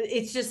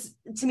it's just,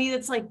 to me,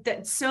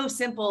 that's so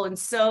simple. And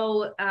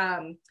so,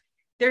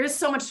 there is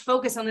so much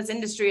focus on this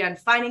industry on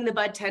finding the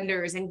bud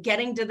tenders and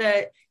getting to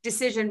the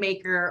decision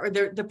maker or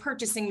the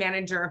purchasing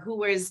manager,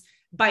 who is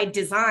by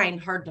design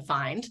hard to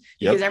find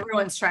because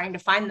everyone's trying to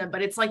find them.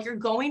 But it's like you're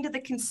going to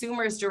the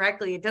consumers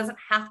directly. It doesn't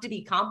have to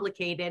be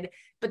complicated,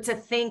 but to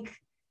think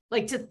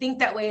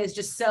that way is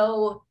just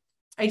so,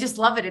 I just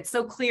love it. It's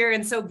so clear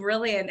and so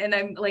brilliant. And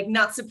I'm like,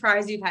 not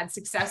surprised you've had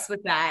success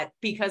with that,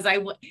 because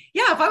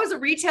if I was a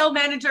retail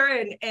manager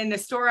in a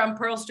store on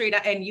Pearl Street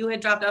and you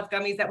had dropped off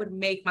gummies, that would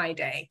make my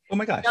day. Oh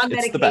my gosh,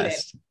 it's the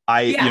best.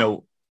 You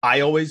know,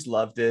 I always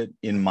loved it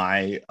in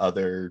my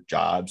other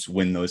jobs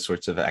when those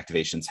sorts of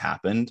activations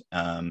happened.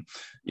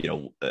 You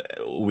know,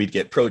 we'd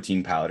get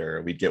protein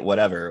powder, we'd get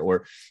whatever,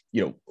 or,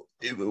 you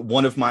know,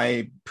 one of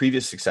my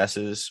previous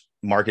successes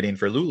marketing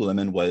for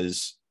Lululemon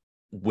was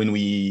when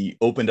we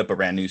opened up a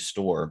brand new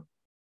store.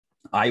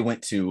 I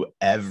went to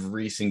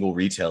every single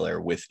retailer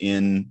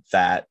within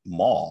that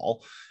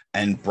mall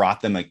and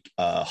brought them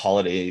a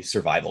holiday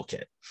survival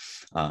kit.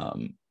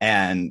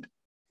 And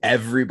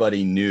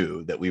everybody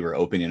knew that we were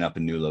opening up a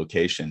new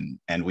location,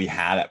 and we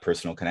had that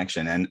personal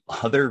connection, and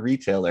other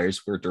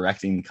retailers were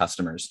directing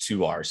customers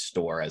to our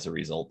store as a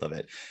result of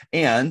it.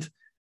 And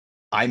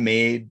I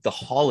made the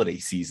holiday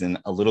season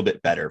a little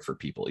bit better for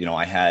people. You know,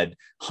 I had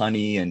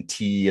honey and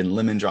tea and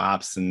lemon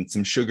drops and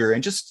some sugar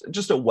and just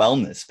a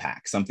wellness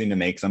pack, something to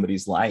make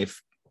somebody's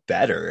life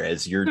better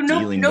as you're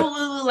dealing with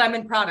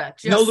Lululemon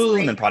product. No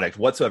Lululemon product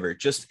whatsoever.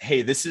 Just,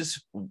 hey, this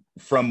is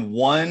from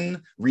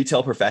one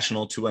retail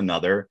professional to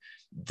another.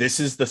 This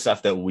is the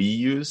stuff that we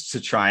use to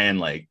try and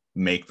like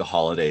make the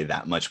holiday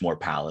that much more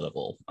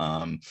palatable.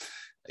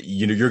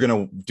 You know, you're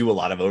going to do a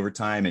lot of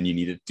overtime and you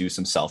need to do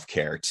some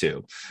self-care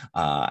too.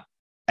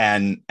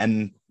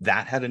 And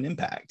that had an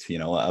impact, you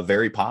know, a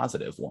very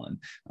positive one.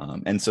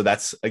 And so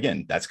that's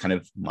kind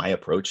of my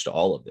approach to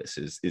all of this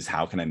is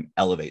how can I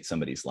elevate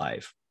somebody's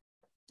life?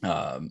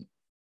 And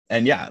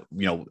yeah,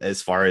 you know,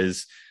 as far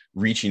as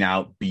reaching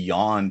out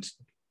beyond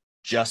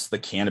just the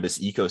cannabis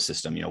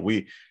ecosystem, you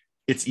know,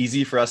 it's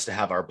easy for us to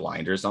have our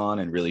blinders on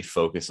and really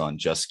focus on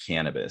just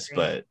cannabis,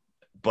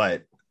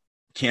 but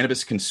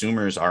cannabis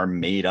consumers are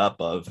made up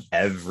of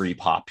every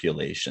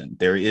population.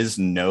 There is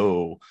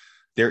no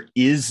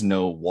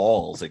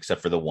walls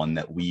except for the one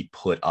that we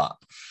put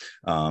up.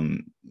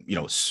 You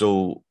know,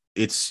 so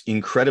it's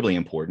incredibly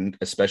important,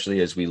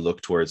 especially as we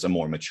look towards a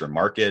more mature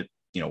market.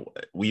 You know,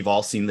 we've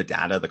all seen the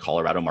data. The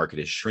Colorado market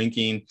is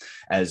shrinking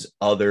as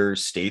other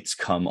states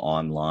come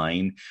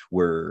online.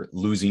 We're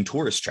losing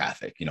tourist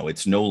traffic. You know,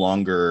 it's no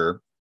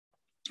longer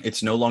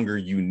it's no longer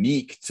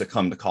unique to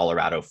come to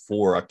Colorado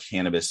for a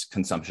cannabis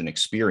consumption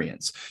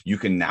experience. You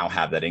can now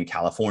have that in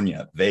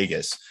California,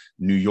 Vegas,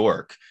 New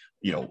York,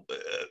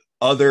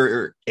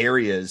 other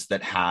areas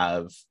that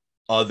have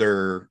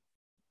other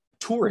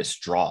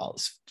tourist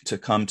draws to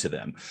come to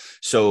them.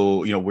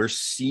 So, we're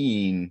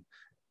seeing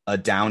a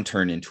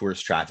downturn in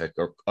tourist traffic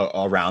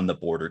around the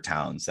border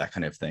towns, that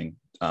kind of thing.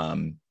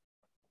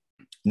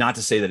 Not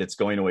to say that it's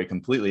going away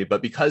completely,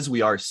 but because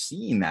we are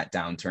seeing that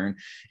downturn,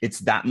 it's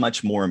that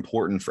much more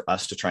important for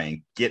us to try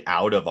and get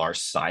out of our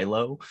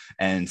silo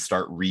and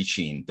start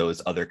reaching those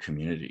other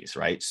communities,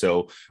 right?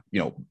 So,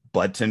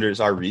 bud tenders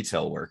are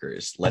retail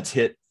workers. Let's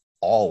hit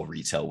all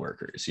retail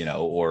workers,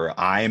 or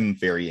I'm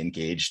very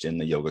engaged in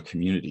the yoga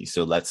community.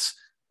 So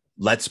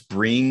let's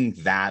bring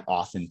that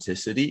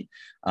authenticity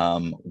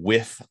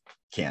with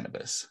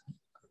cannabis.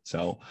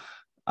 So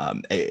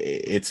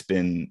it's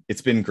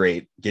been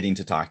great getting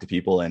to talk to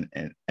people,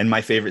 and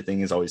my favorite thing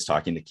is always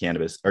talking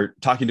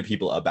to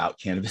people about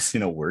cannabis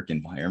in a work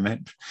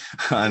environment.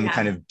 I'm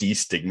kind of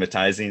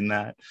destigmatizing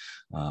that.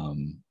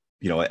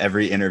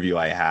 Every interview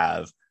I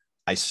have,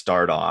 I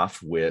start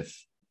off with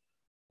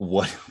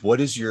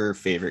what is your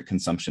favorite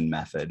consumption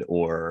method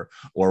or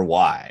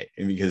why?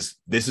 And because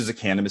this is a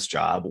cannabis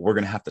job, we're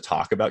going to have to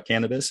talk about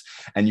cannabis,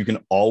 and you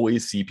can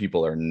always see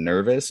people are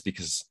nervous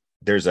because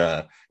there's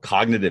a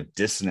cognitive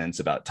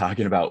dissonance about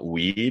talking about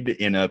weed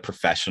in a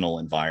professional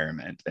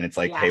environment. And it's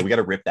like, hey, we got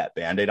to rip that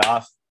Band-Aid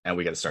off and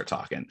we got to start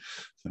talking.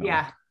 So.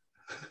 Yeah.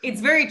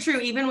 It's very true.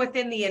 Even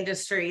within the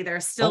industry,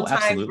 there's still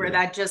times where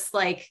that just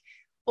like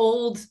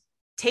old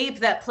tape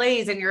that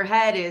plays in your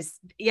head is,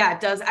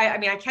 it does. I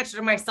mean, I catch it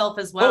in myself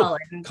as well.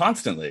 And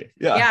constantly.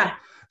 Yeah.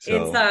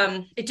 So.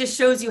 It's, it just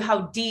shows you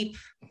how deep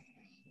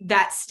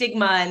that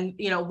stigma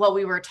and, what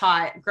we were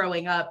taught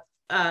growing up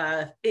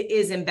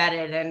is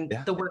embedded and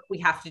the work we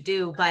have to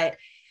do. But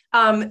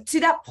to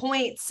that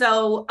point,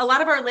 so a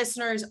lot of our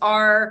listeners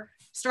are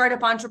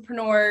startup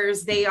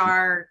entrepreneurs. They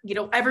are,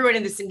 everyone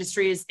in this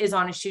industry is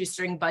on a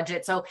shoestring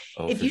budget. So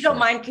if you don't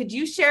mind, could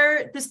you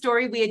share the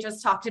story we had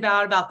just talked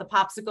about the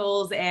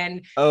popsicles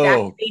and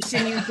the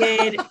activation you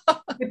did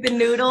with the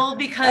noodle?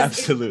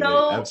 Because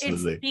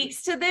it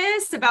speaks to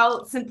this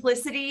about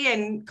simplicity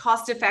and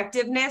cost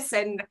effectiveness,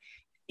 and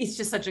it's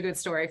just such a good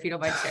story if you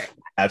don't mind sharing.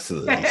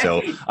 Absolutely.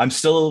 So I'm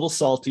still a little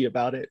salty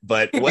about it,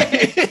 but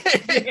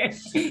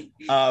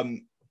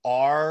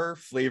our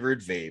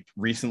flavored vape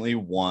recently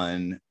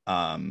won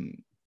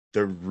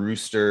the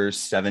Rooster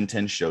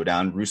 710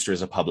 Showdown. Rooster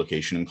is a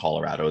publication in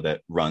Colorado that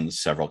runs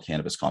several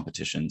cannabis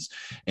competitions.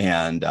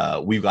 And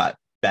we've got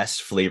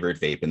best flavored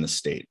vape in the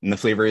state. And the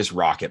flavor is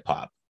Rocket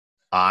Pop.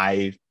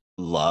 I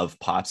love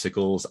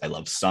popsicles. I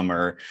love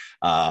summer.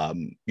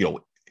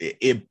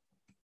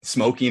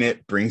 Smoking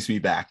it brings me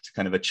back to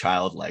kind of a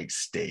childlike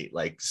state,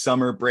 like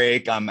summer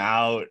break, I'm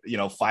out,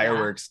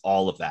 fireworks,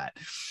 all of that.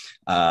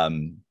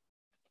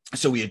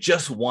 So we had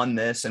just won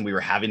this and we were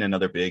having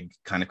another big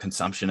kind of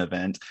consumption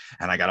event,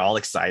 and I got all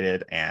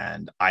excited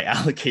and I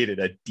allocated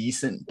a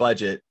decent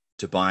budget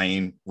to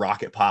buying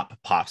Rocket Pop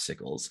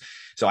popsicles.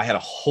 So I had a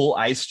whole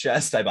ice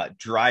chest. I bought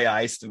dry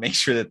ice to make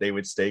sure that they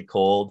would stay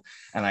cold.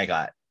 And I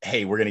got,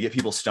 hey, we're going to get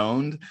people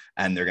stoned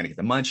and they're going to get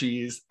the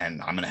munchies,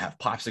 and I'm going to have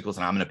popsicles,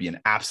 and I'm going to be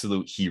an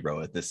absolute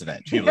hero at this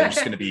event. People are just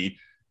going to be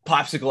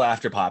popsicle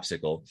after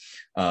popsicle.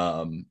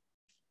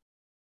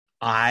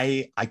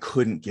 I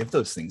couldn't give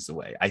those things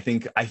away. I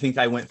think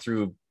I went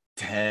through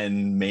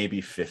 10,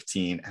 maybe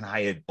 15, and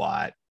I had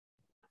bought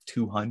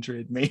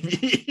 200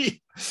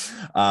 maybe.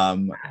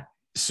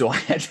 So I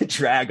had to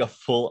drag a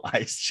full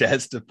ice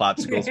chest of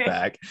popsicles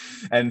back.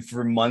 And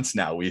for months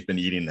now, we've been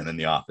eating them in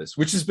the office,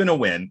 which has been a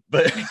win,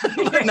 but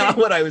not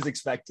what I was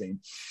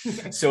expecting.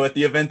 So at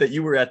the event that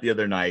you were at the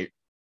other night,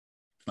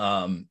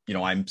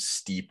 I'm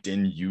steeped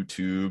in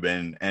YouTube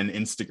and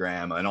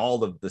Instagram and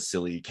all of the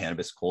silly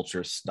cannabis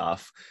culture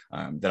stuff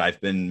that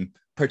I've been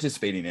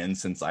participating in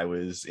since I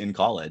was in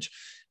college.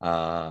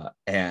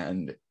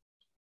 And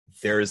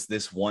there's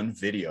this one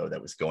video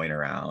that was going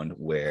around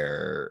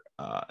where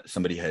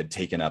somebody had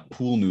taken a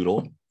pool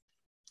noodle,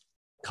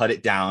 cut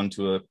it down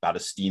to about a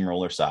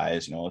steamroller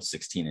size,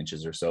 16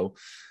 inches or so,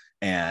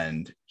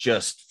 and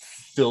just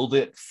filled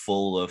it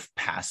full of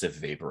passive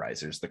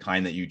vaporizers, the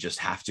kind that you just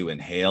have to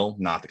inhale,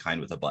 not the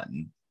kind with a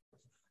button.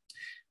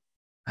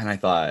 And I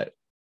thought,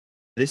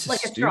 this is like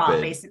stupid. A straw,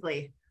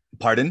 basically.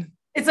 Pardon?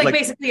 It's like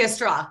basically a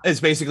straw. It's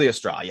basically a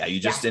straw. Yeah. You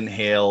just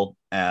inhale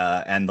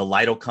and the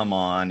light will come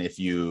on. If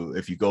you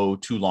go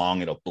too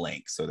long, it'll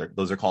blink. So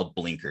those are called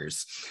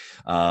blinkers.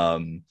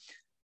 And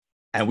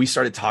we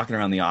started talking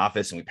around the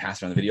office and we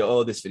passed around the video.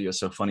 Oh, this video is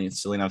so funny and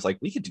silly. And I was like,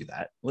 we could do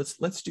that.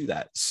 Let's do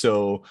that.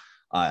 So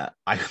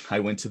I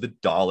went to the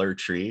Dollar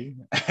Tree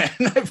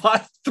and I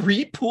bought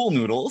 3 pool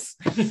noodles,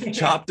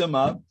 chopped them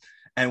up,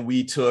 and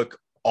we took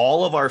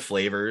all of our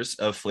flavors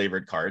of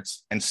flavored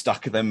carts and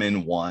stuck them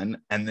in one.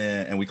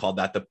 And we called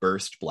that the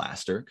Burst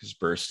Blaster, because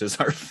Burst is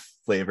our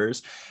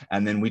flavors.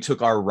 And then we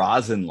took our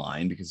rosin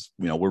line because,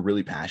 we're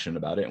really passionate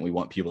about it and we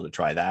want people to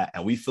try that.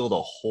 And we filled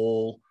a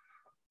whole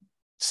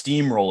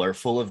steamroller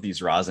full of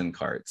these rosin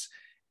carts.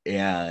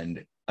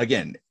 And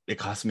again, it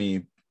cost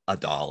me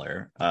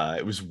 $1.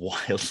 It was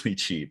wildly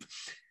cheap.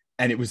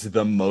 And it was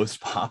the most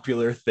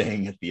popular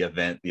thing at the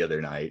event the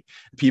other night.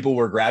 People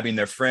were grabbing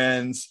their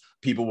friends.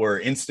 People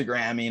were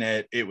Instagramming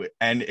it. It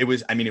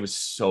was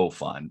so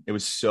fun. It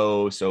was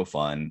so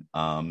fun.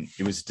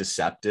 It was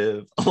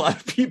deceptive. A lot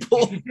of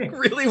people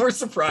really were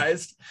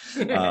surprised.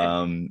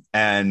 And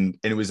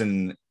it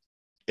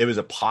was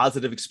a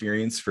positive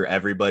experience for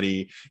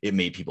everybody. It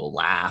made people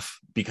laugh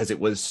because it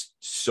was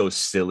so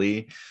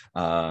silly.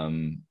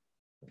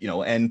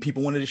 And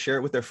people wanted to share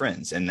it with their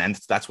friends. And then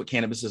that's what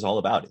cannabis is all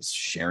about, is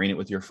sharing it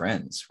with your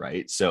friends,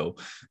 right? So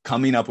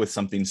coming up with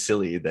something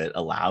silly that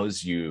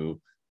allows you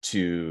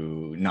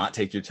to not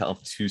take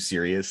yourself too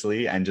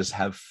seriously and just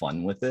have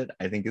fun with it,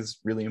 I think is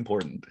really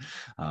important.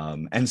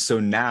 And so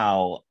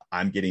now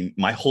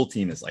my whole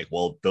team is like,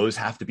 well, those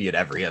have to be at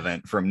every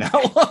event from now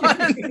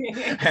on.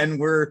 And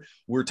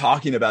we're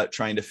talking about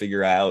trying to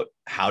figure out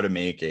how to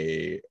make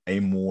a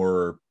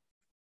more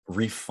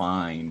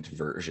refined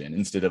version.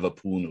 Instead of a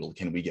pool noodle,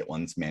 can we get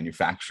ones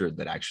manufactured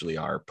that actually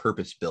are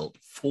purpose built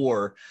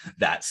for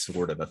that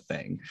sort of a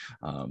thing?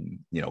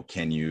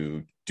 Can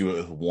you do it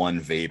with one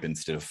vape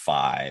instead of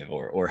 5,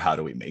 or how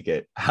do we make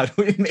it? How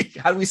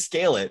do we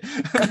scale it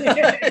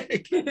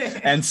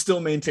and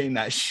still maintain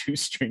that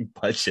shoestring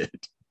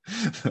budget?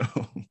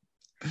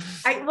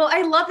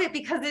 I love it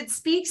because it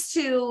speaks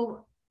to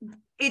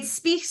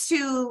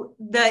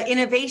the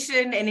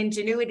innovation and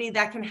ingenuity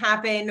that can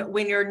happen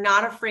when you're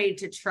not afraid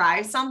to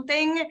try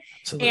something.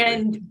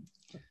 Absolutely.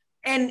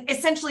 and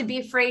essentially be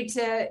afraid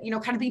to,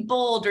 kind of be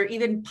bold or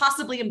even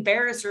possibly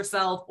embarrass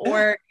yourself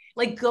or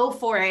like go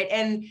for it.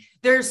 And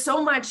there's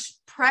so much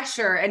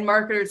pressure and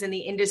marketers in the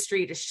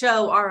industry to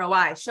show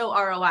ROI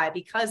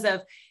because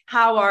of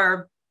how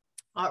our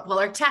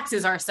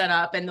taxes are set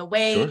up, and the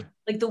way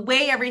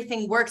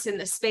everything works in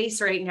the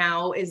space right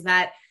now is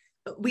that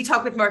we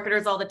talk with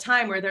marketers all the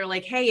time where they're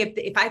like, hey,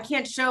 if I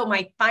can't show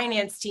my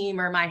finance team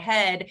or my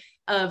head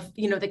of,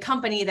 the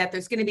company that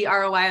there's going to be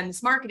ROI on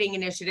this marketing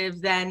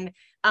initiative, then,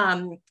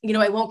 I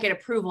won't get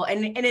approval.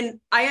 And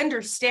I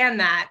understand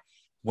that.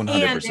 100%.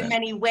 And in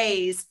many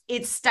ways,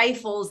 it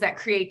stifles that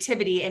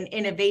creativity and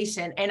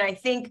innovation. And I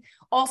think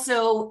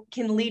also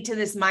can lead to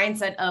this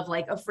mindset of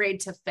like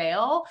afraid to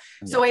fail.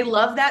 Yeah. So I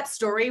love that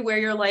story where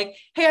you're like,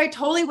 hey, I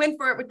totally went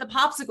for it with the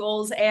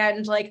popsicles.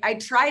 And like, I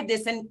tried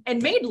this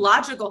and made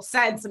logical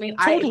sense. I mean,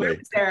 totally. I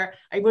was there,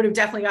 I would have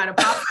definitely gotten a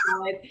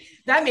popsicle.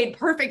 That made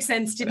perfect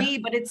sense to me,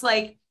 but it's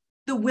like,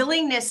 the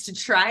willingness to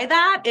try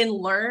that and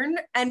learn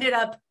ended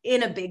up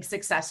in a big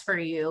success for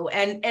you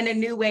and a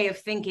new way of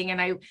thinking.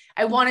 And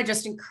I want to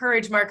just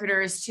encourage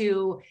marketers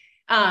to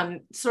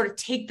sort of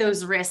take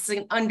those risks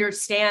and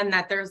understand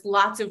that there's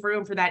lots of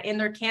room for that. And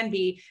there can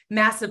be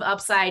massive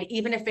upside,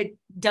 even if it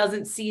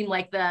doesn't seem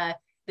like the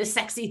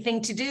sexy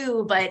thing to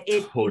do, but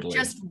it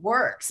just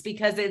works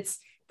because it's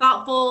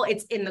thoughtful.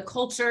 It's in the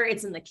culture.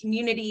 It's in the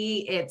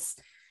community. It's,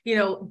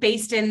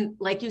 based in,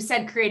 like you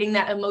said, creating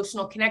that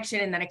emotional connection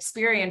and that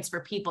experience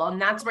for people.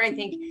 And that's where I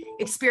think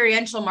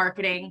experiential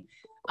marketing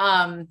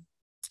can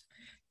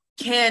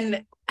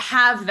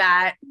have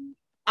that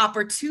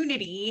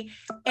opportunity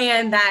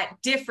and that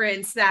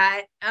difference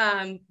that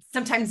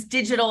sometimes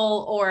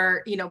digital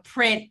or,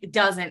 print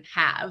doesn't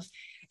have.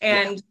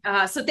 And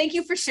so thank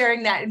you for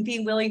sharing that and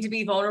being willing to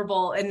be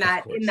vulnerable in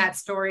that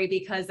story,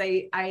 because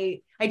I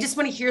just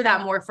want to hear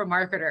that more from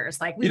marketers.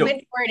 Like we went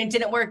for it and it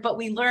didn't work, but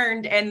we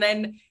learned and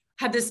then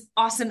had this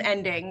awesome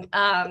ending.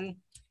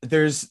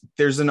 There's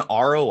an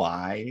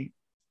ROI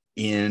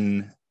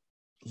in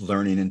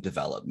learning and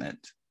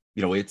development.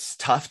 It's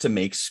tough to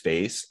make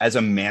space. As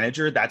a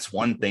manager, that's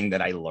one thing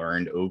that I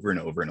learned over and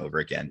over and over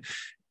again.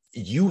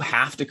 You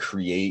have to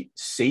create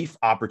safe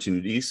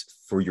opportunities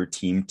for your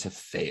team to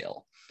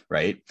fail.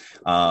 Right.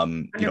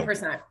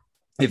 100%.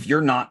 If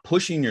you're not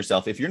pushing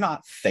yourself, if you're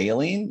not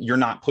failing, you're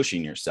not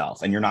pushing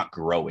yourself and you're not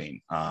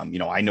growing.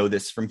 I know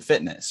this from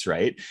fitness,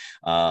 right?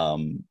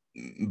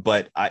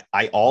 But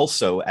I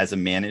also, as a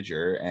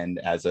manager and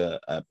as a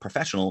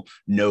professional,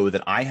 know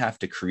that I have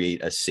to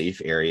create a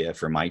safe area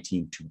for my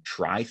team to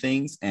try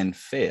things and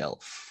fail.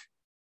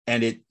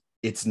 And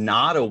it's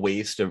not a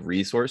waste of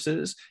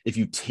resources if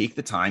you take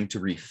the time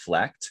to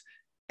reflect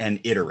and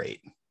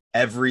iterate.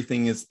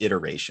 Everything is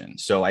iteration.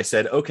 So I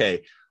said,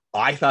 okay,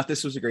 I thought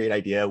this was a great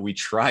idea. We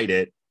tried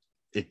it.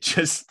 It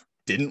just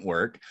didn't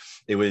work.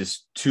 It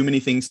was too many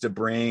things to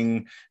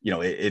bring.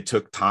 It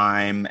took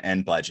time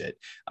and budget.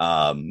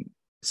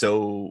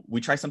 So we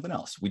try something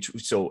else.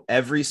 So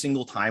every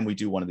single time we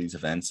do one of these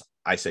events,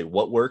 I say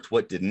what worked,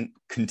 what didn't,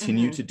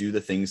 continue to do the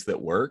things that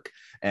work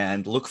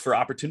and look for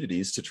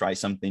opportunities to try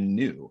something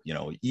new.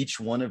 Each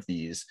one of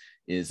these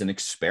is an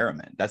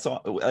experiment. That's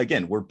all.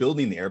 Again, we're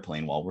building the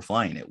airplane while we're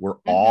flying it. We're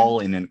all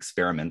in an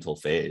experimental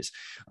phase.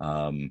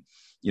 And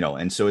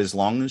so as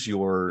long as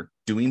you're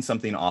doing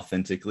something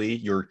authentically,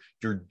 you're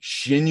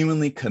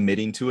genuinely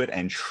committing to it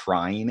and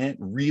trying it,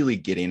 really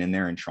getting in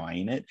there and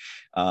trying it.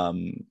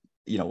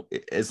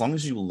 As long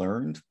as you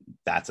learned,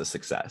 that's a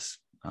success.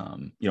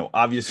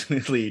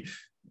 Obviously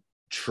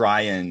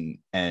try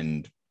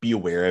and be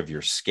aware of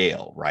your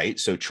scale, right?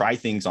 So try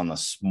things on the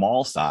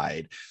small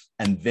side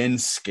and then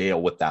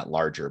scale with that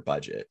larger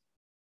budget.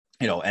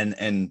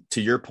 And to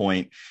your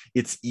point,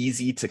 it's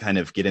easy to kind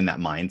of get in that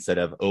mindset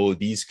of, oh,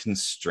 these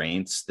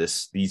constraints,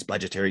 these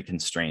budgetary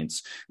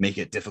constraints make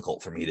it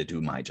difficult for me to do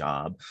my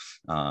job.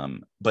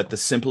 But the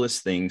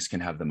simplest things can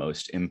have the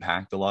most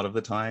impact a lot of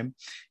the time.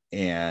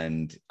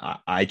 And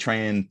I try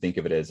and think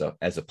of it as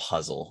a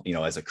puzzle,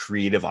 as a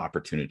creative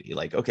opportunity.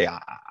 Like, okay,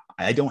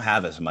 I don't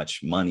have as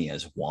much money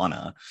as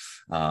Wana.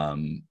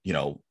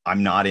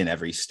 I'm not in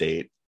every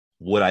state.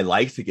 Would I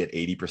like to get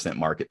 80%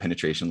 market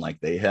penetration like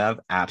they have?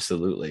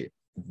 Absolutely.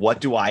 What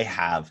do I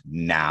have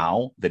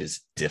now that is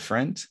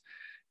different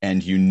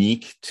and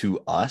unique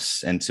to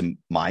us and to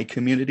my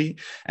community?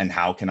 And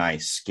how can I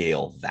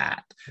scale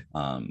that?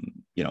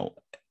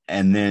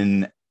 And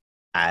then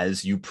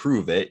as you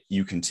prove it,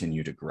 you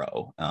continue to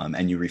grow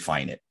and you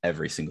refine it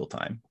every single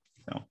time.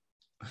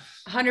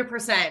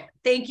 100%.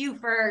 Thank you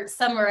for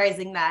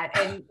summarizing that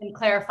and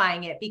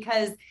clarifying it,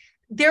 because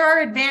there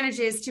are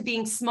advantages to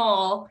being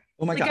small.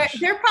 Oh my gosh.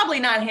 They're probably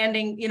not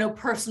handing,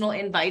 personal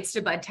invites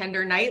to Bud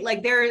Tender Night.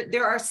 Like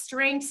there are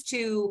strengths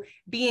to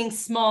being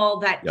small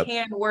that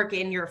can work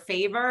in your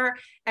favor.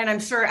 And I'm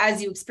sure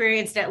as you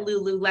experienced at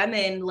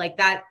Lululemon, like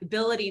that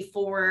ability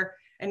for,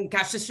 and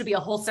gosh, this should be a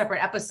whole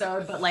separate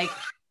episode, but like,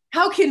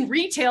 how can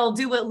retail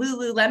do what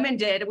Lululemon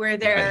did, where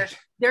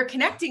they're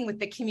connecting with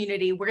the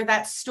community, where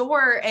that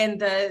store and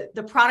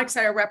the products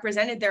that are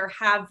represented there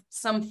have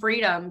some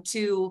freedom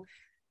to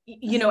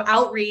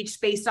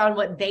outreach based on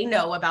what they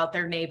know about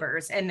their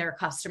neighbors and their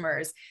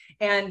customers,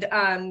 and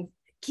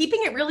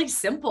keeping it really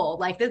simple.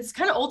 Like that's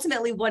kind of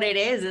ultimately what it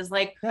is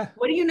like,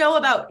 what do you know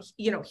about,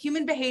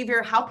 human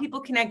behavior, how people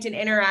connect and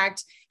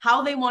interact,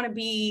 how they want to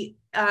be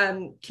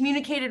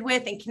communicated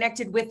with and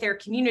connected with their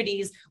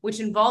communities, which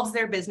involves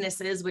their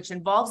businesses, which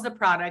involves the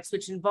products,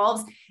 which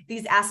involves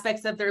these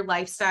aspects of their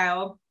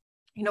lifestyle.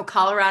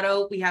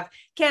 Colorado, we have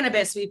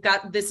cannabis, we've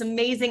got this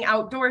amazing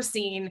outdoor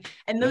scene,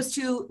 and those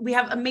two, we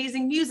have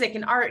amazing music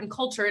and art and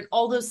culture, and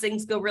all those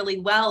things go really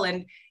well.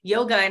 And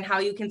yoga, and how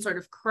you can sort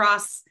of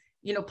cross,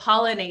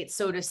 pollinate,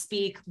 so to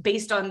speak,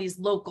 based on these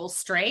local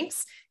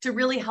strengths to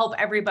really help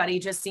everybody,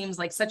 just seems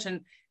like such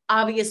an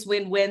obvious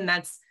win-win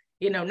that's,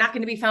 not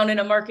going to be found in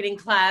a marketing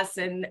class,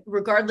 and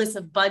regardless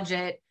of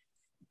budget,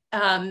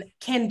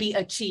 can be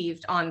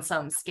achieved on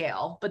some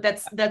scale. But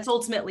that's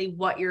ultimately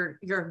what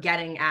you're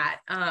getting at.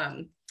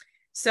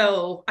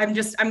 So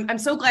I'm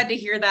so glad to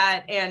hear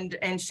that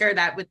and share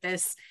that with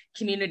this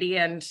community.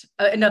 And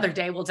another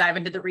day we'll dive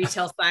into the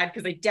retail side,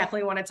 because I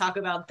definitely want to talk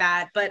about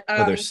that. But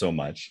there's so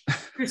much.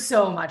 There's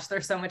so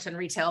much in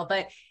retail.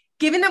 But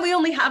given that we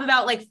only have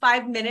about like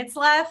 5 minutes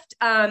left,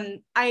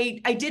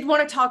 I did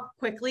want to talk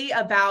quickly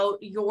about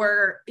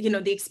your,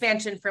 the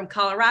expansion from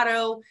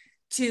Colorado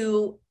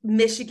to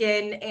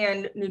Michigan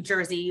and New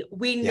Jersey.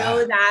 We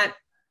know that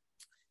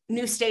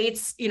new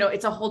states,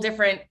 it's a whole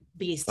different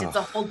beast. It's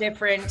a whole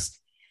different,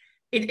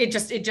 it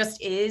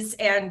just is.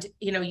 And,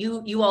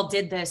 you all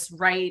did this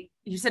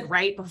you said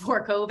right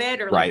before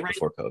COVID, or right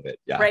before COVID.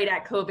 Yeah. Right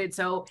at COVID.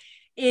 So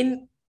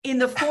in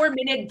the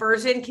 4-minute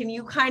version, can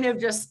you kind of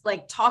just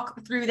like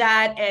talk through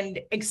that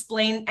and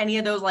explain any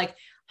of those like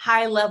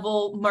high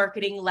level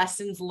marketing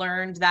lessons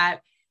learned that,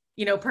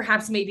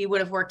 perhaps maybe would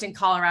have worked in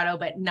Colorado,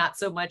 but not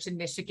so much in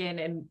Michigan,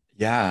 and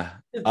the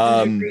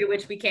degree to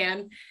which we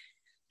can?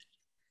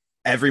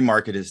 Every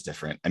market is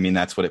different. I mean,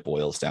 that's what it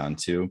boils down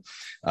to.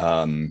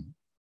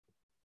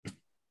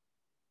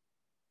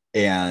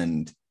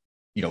 And,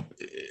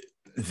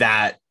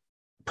 that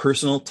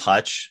personal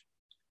touch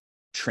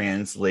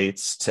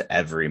translates to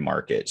every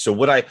market. So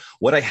what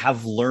I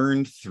have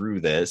learned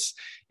through this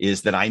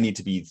is that I need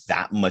to be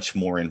that much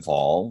more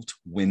involved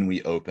when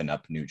we open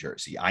up New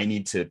Jersey. I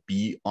need to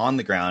be on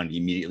the ground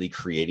immediately,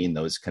 creating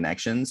those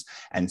connections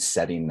and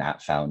setting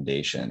that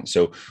foundation.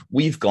 So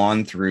we've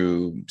gone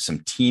through some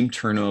team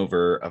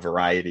turnover, a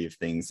variety of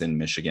things in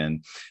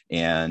Michigan,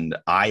 and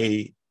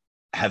I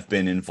have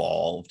been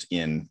involved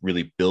in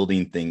really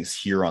building things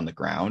here on the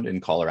ground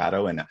in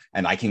Colorado, and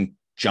I can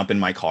jump in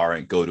my car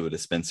and go to a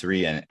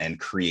dispensary and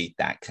create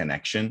that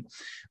connection.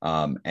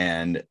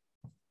 And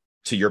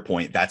to your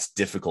point, that's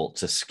difficult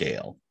to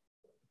scale.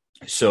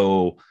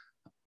 So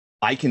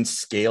I can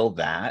scale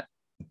that,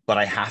 but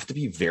I have to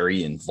be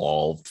very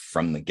involved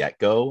from the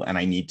get-go, and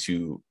I need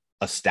to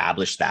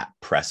establish that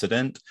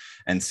precedent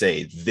and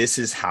say, this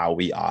is how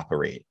we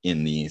operate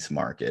in these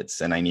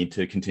markets. And I need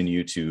to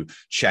continue to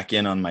check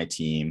in on my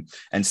team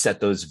and set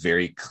those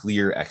very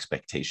clear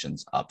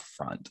expectations up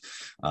front.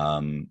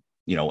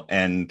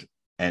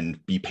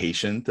 And be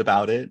patient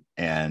about it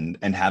and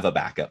have a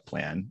backup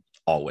plan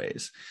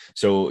always.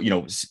 So,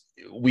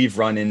 we've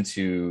run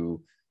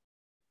into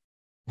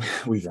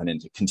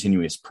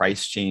continuous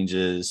price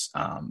changes.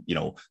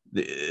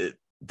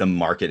 The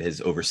market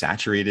has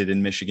oversaturated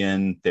in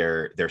Michigan.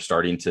 They're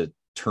starting to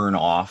turn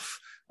off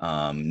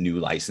new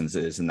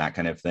licenses and that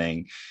kind of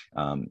thing.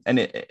 And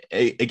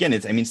again,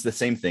 it's the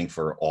same thing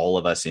for all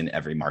of us in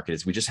every market.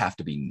 Is we just have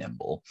to be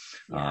nimble,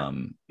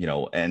 and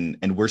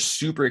we're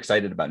super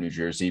excited about New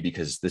Jersey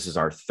because this is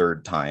our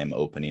third time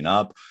opening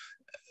up.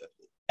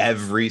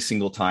 Every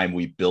single time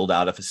we build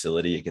out a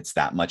facility, it gets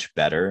that much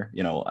better.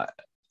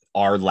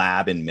 Our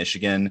lab in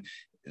Michigan,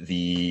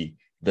 the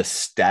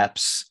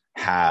steps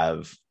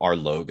have our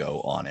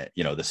logo on it.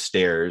 The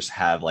stairs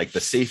have like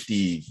the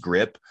safety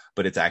grip,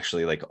 but it's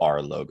actually like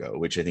our logo,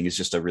 which I think is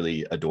just a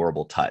really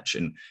adorable touch.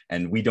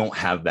 And we don't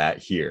have that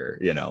here,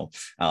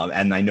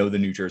 and I know the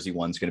New Jersey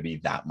one's going to be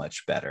that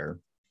much better.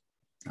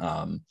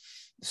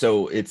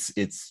 So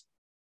it's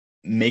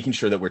making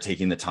sure that we're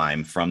taking the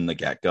time from the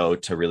get-go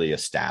to really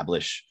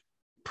establish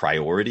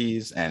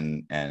priorities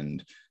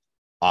and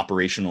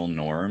operational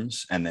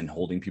norms, and then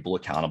holding people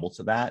accountable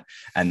to that,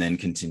 and then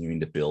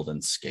continuing to build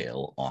and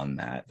scale on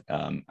that.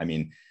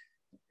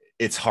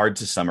 It's hard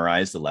to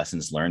summarize the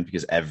lessons learned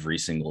because every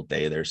single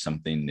day there's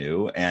something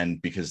new,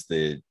 and because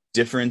the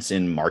difference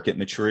in market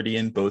maturity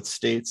in both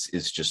states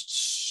is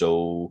just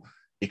so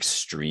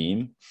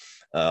extreme.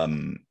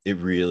 It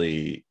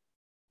really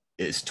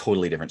is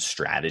totally different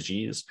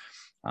strategies.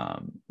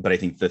 But I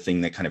think the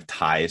thing that kind of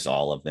ties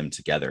all of them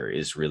together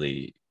is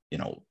really,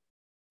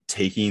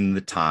 taking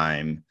the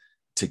time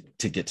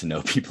to get to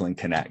know people and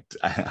connect.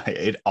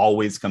 It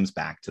always comes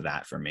back to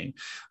that for me.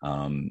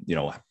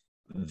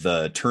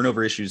 The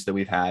turnover issues that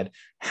we've had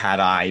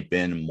I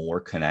been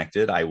more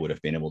connected, I would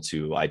have been able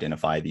to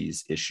identify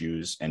these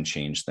issues and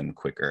change them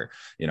quicker.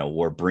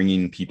 We're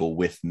bringing people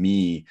with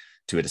me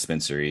to a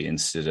dispensary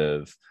instead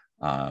of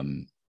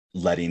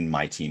letting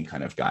my team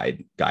kind of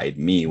guide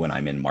me when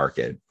I'm in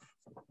market.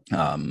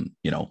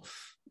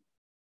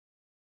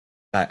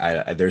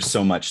 There's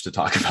so much to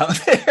talk about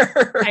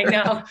there.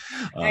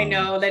 I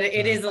know that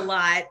it is a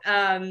lot.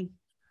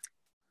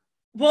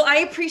 Well, I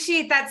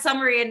appreciate that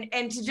summary,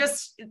 and to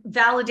just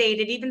validate,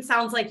 it even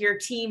sounds like your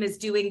team is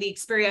doing the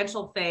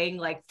experiential thing,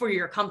 like for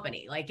your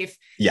company. Like if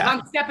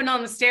I'm stepping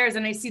on the stairs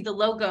and I see the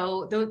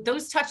logo,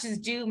 those touches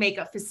do make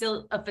a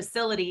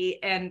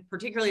facility, and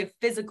particularly a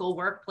physical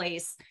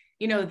workplace,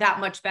 that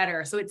much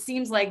better. So it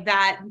seems like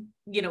that,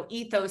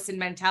 ethos and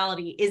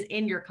mentality is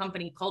in your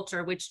company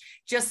culture, which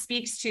just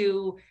speaks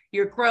to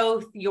your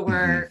growth,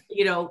 your,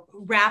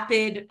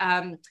 rapid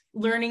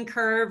learning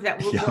curve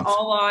that we're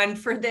all on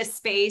for this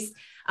space.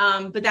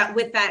 But that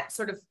with that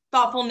sort of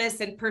thoughtfulness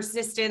and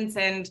persistence,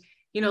 and,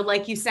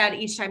 like you said,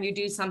 each time you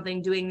do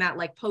something, doing that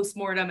like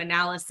postmortem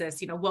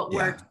analysis, what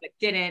worked, what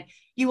didn't,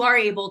 you are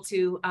able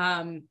to,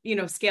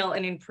 scale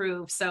and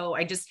improve. So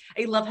I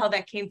love how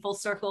that came full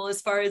circle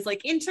as far as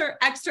like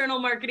external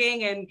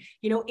marketing and,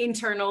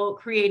 internal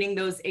creating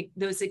those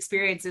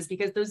experiences,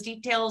 because those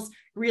details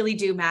really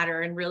do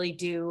matter and really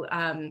do,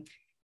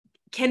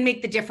 can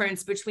make the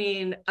difference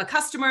between a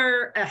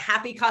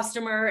happy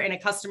customer, and a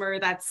customer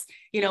that's,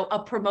 a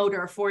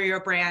promoter for your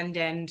brand,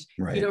 and,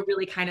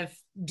 really kind of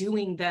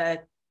doing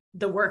the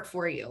work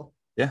for you.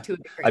 Yeah.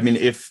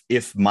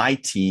 If my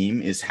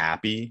team is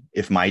happy,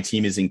 if my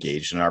team is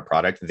engaged in our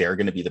product, they're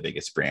going to be the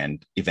biggest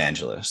brand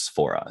evangelists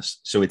for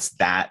us. So it's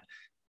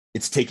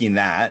taking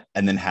that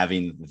and then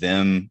having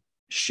them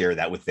share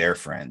that with their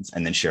friends,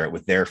 and then share it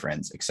with their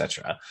friends,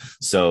 etc.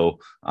 So,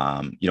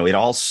 it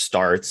all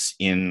starts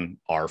in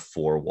our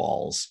four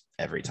walls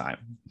every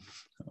time.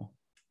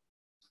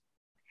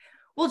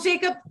 Well,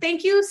 Jacob,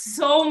 thank you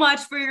so much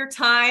for your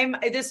time.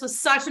 This was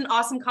such an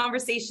awesome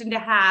conversation to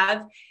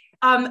have.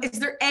 Is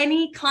there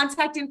any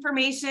contact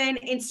information,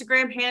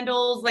 Instagram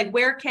handles, like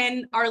where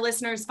can our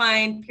listeners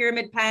find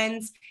Pyramid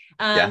Pens,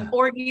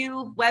 or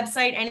you,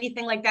 website,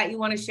 anything like that you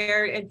want to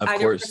share,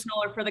 either personal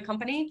or for the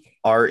company?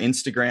 Our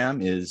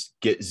Instagram is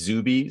Get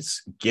Zubies,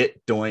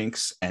 Get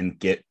Doinks, and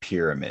Get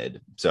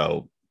Pyramid.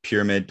 So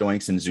Pyramid,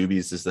 Doinks, and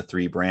Zubies is the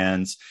three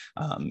brands.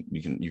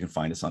 You can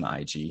find us on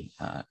IG.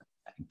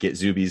 Get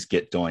Zubies,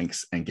 Get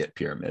Doinks, and Get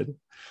Pyramid.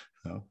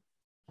 So.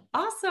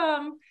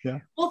 Awesome. Yeah.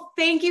 Well,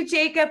 thank you,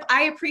 Jacob.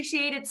 I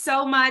appreciate it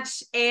so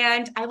much.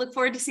 And I look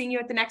forward to seeing you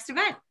at the next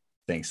event.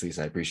 Thanks,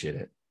 Lisa. I appreciate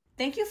it.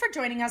 Thank you for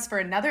joining us for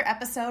another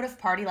episode of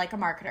Party Like a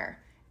Marketer.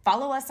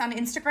 Follow us on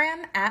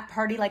Instagram at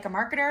Party Like a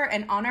Marketer,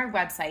 and on our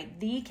website,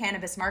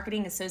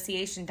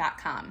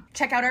 thecannabismarketingassociation.com.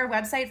 Check out our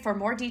website for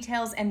more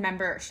details and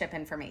membership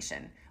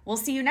information. We'll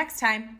see you next time.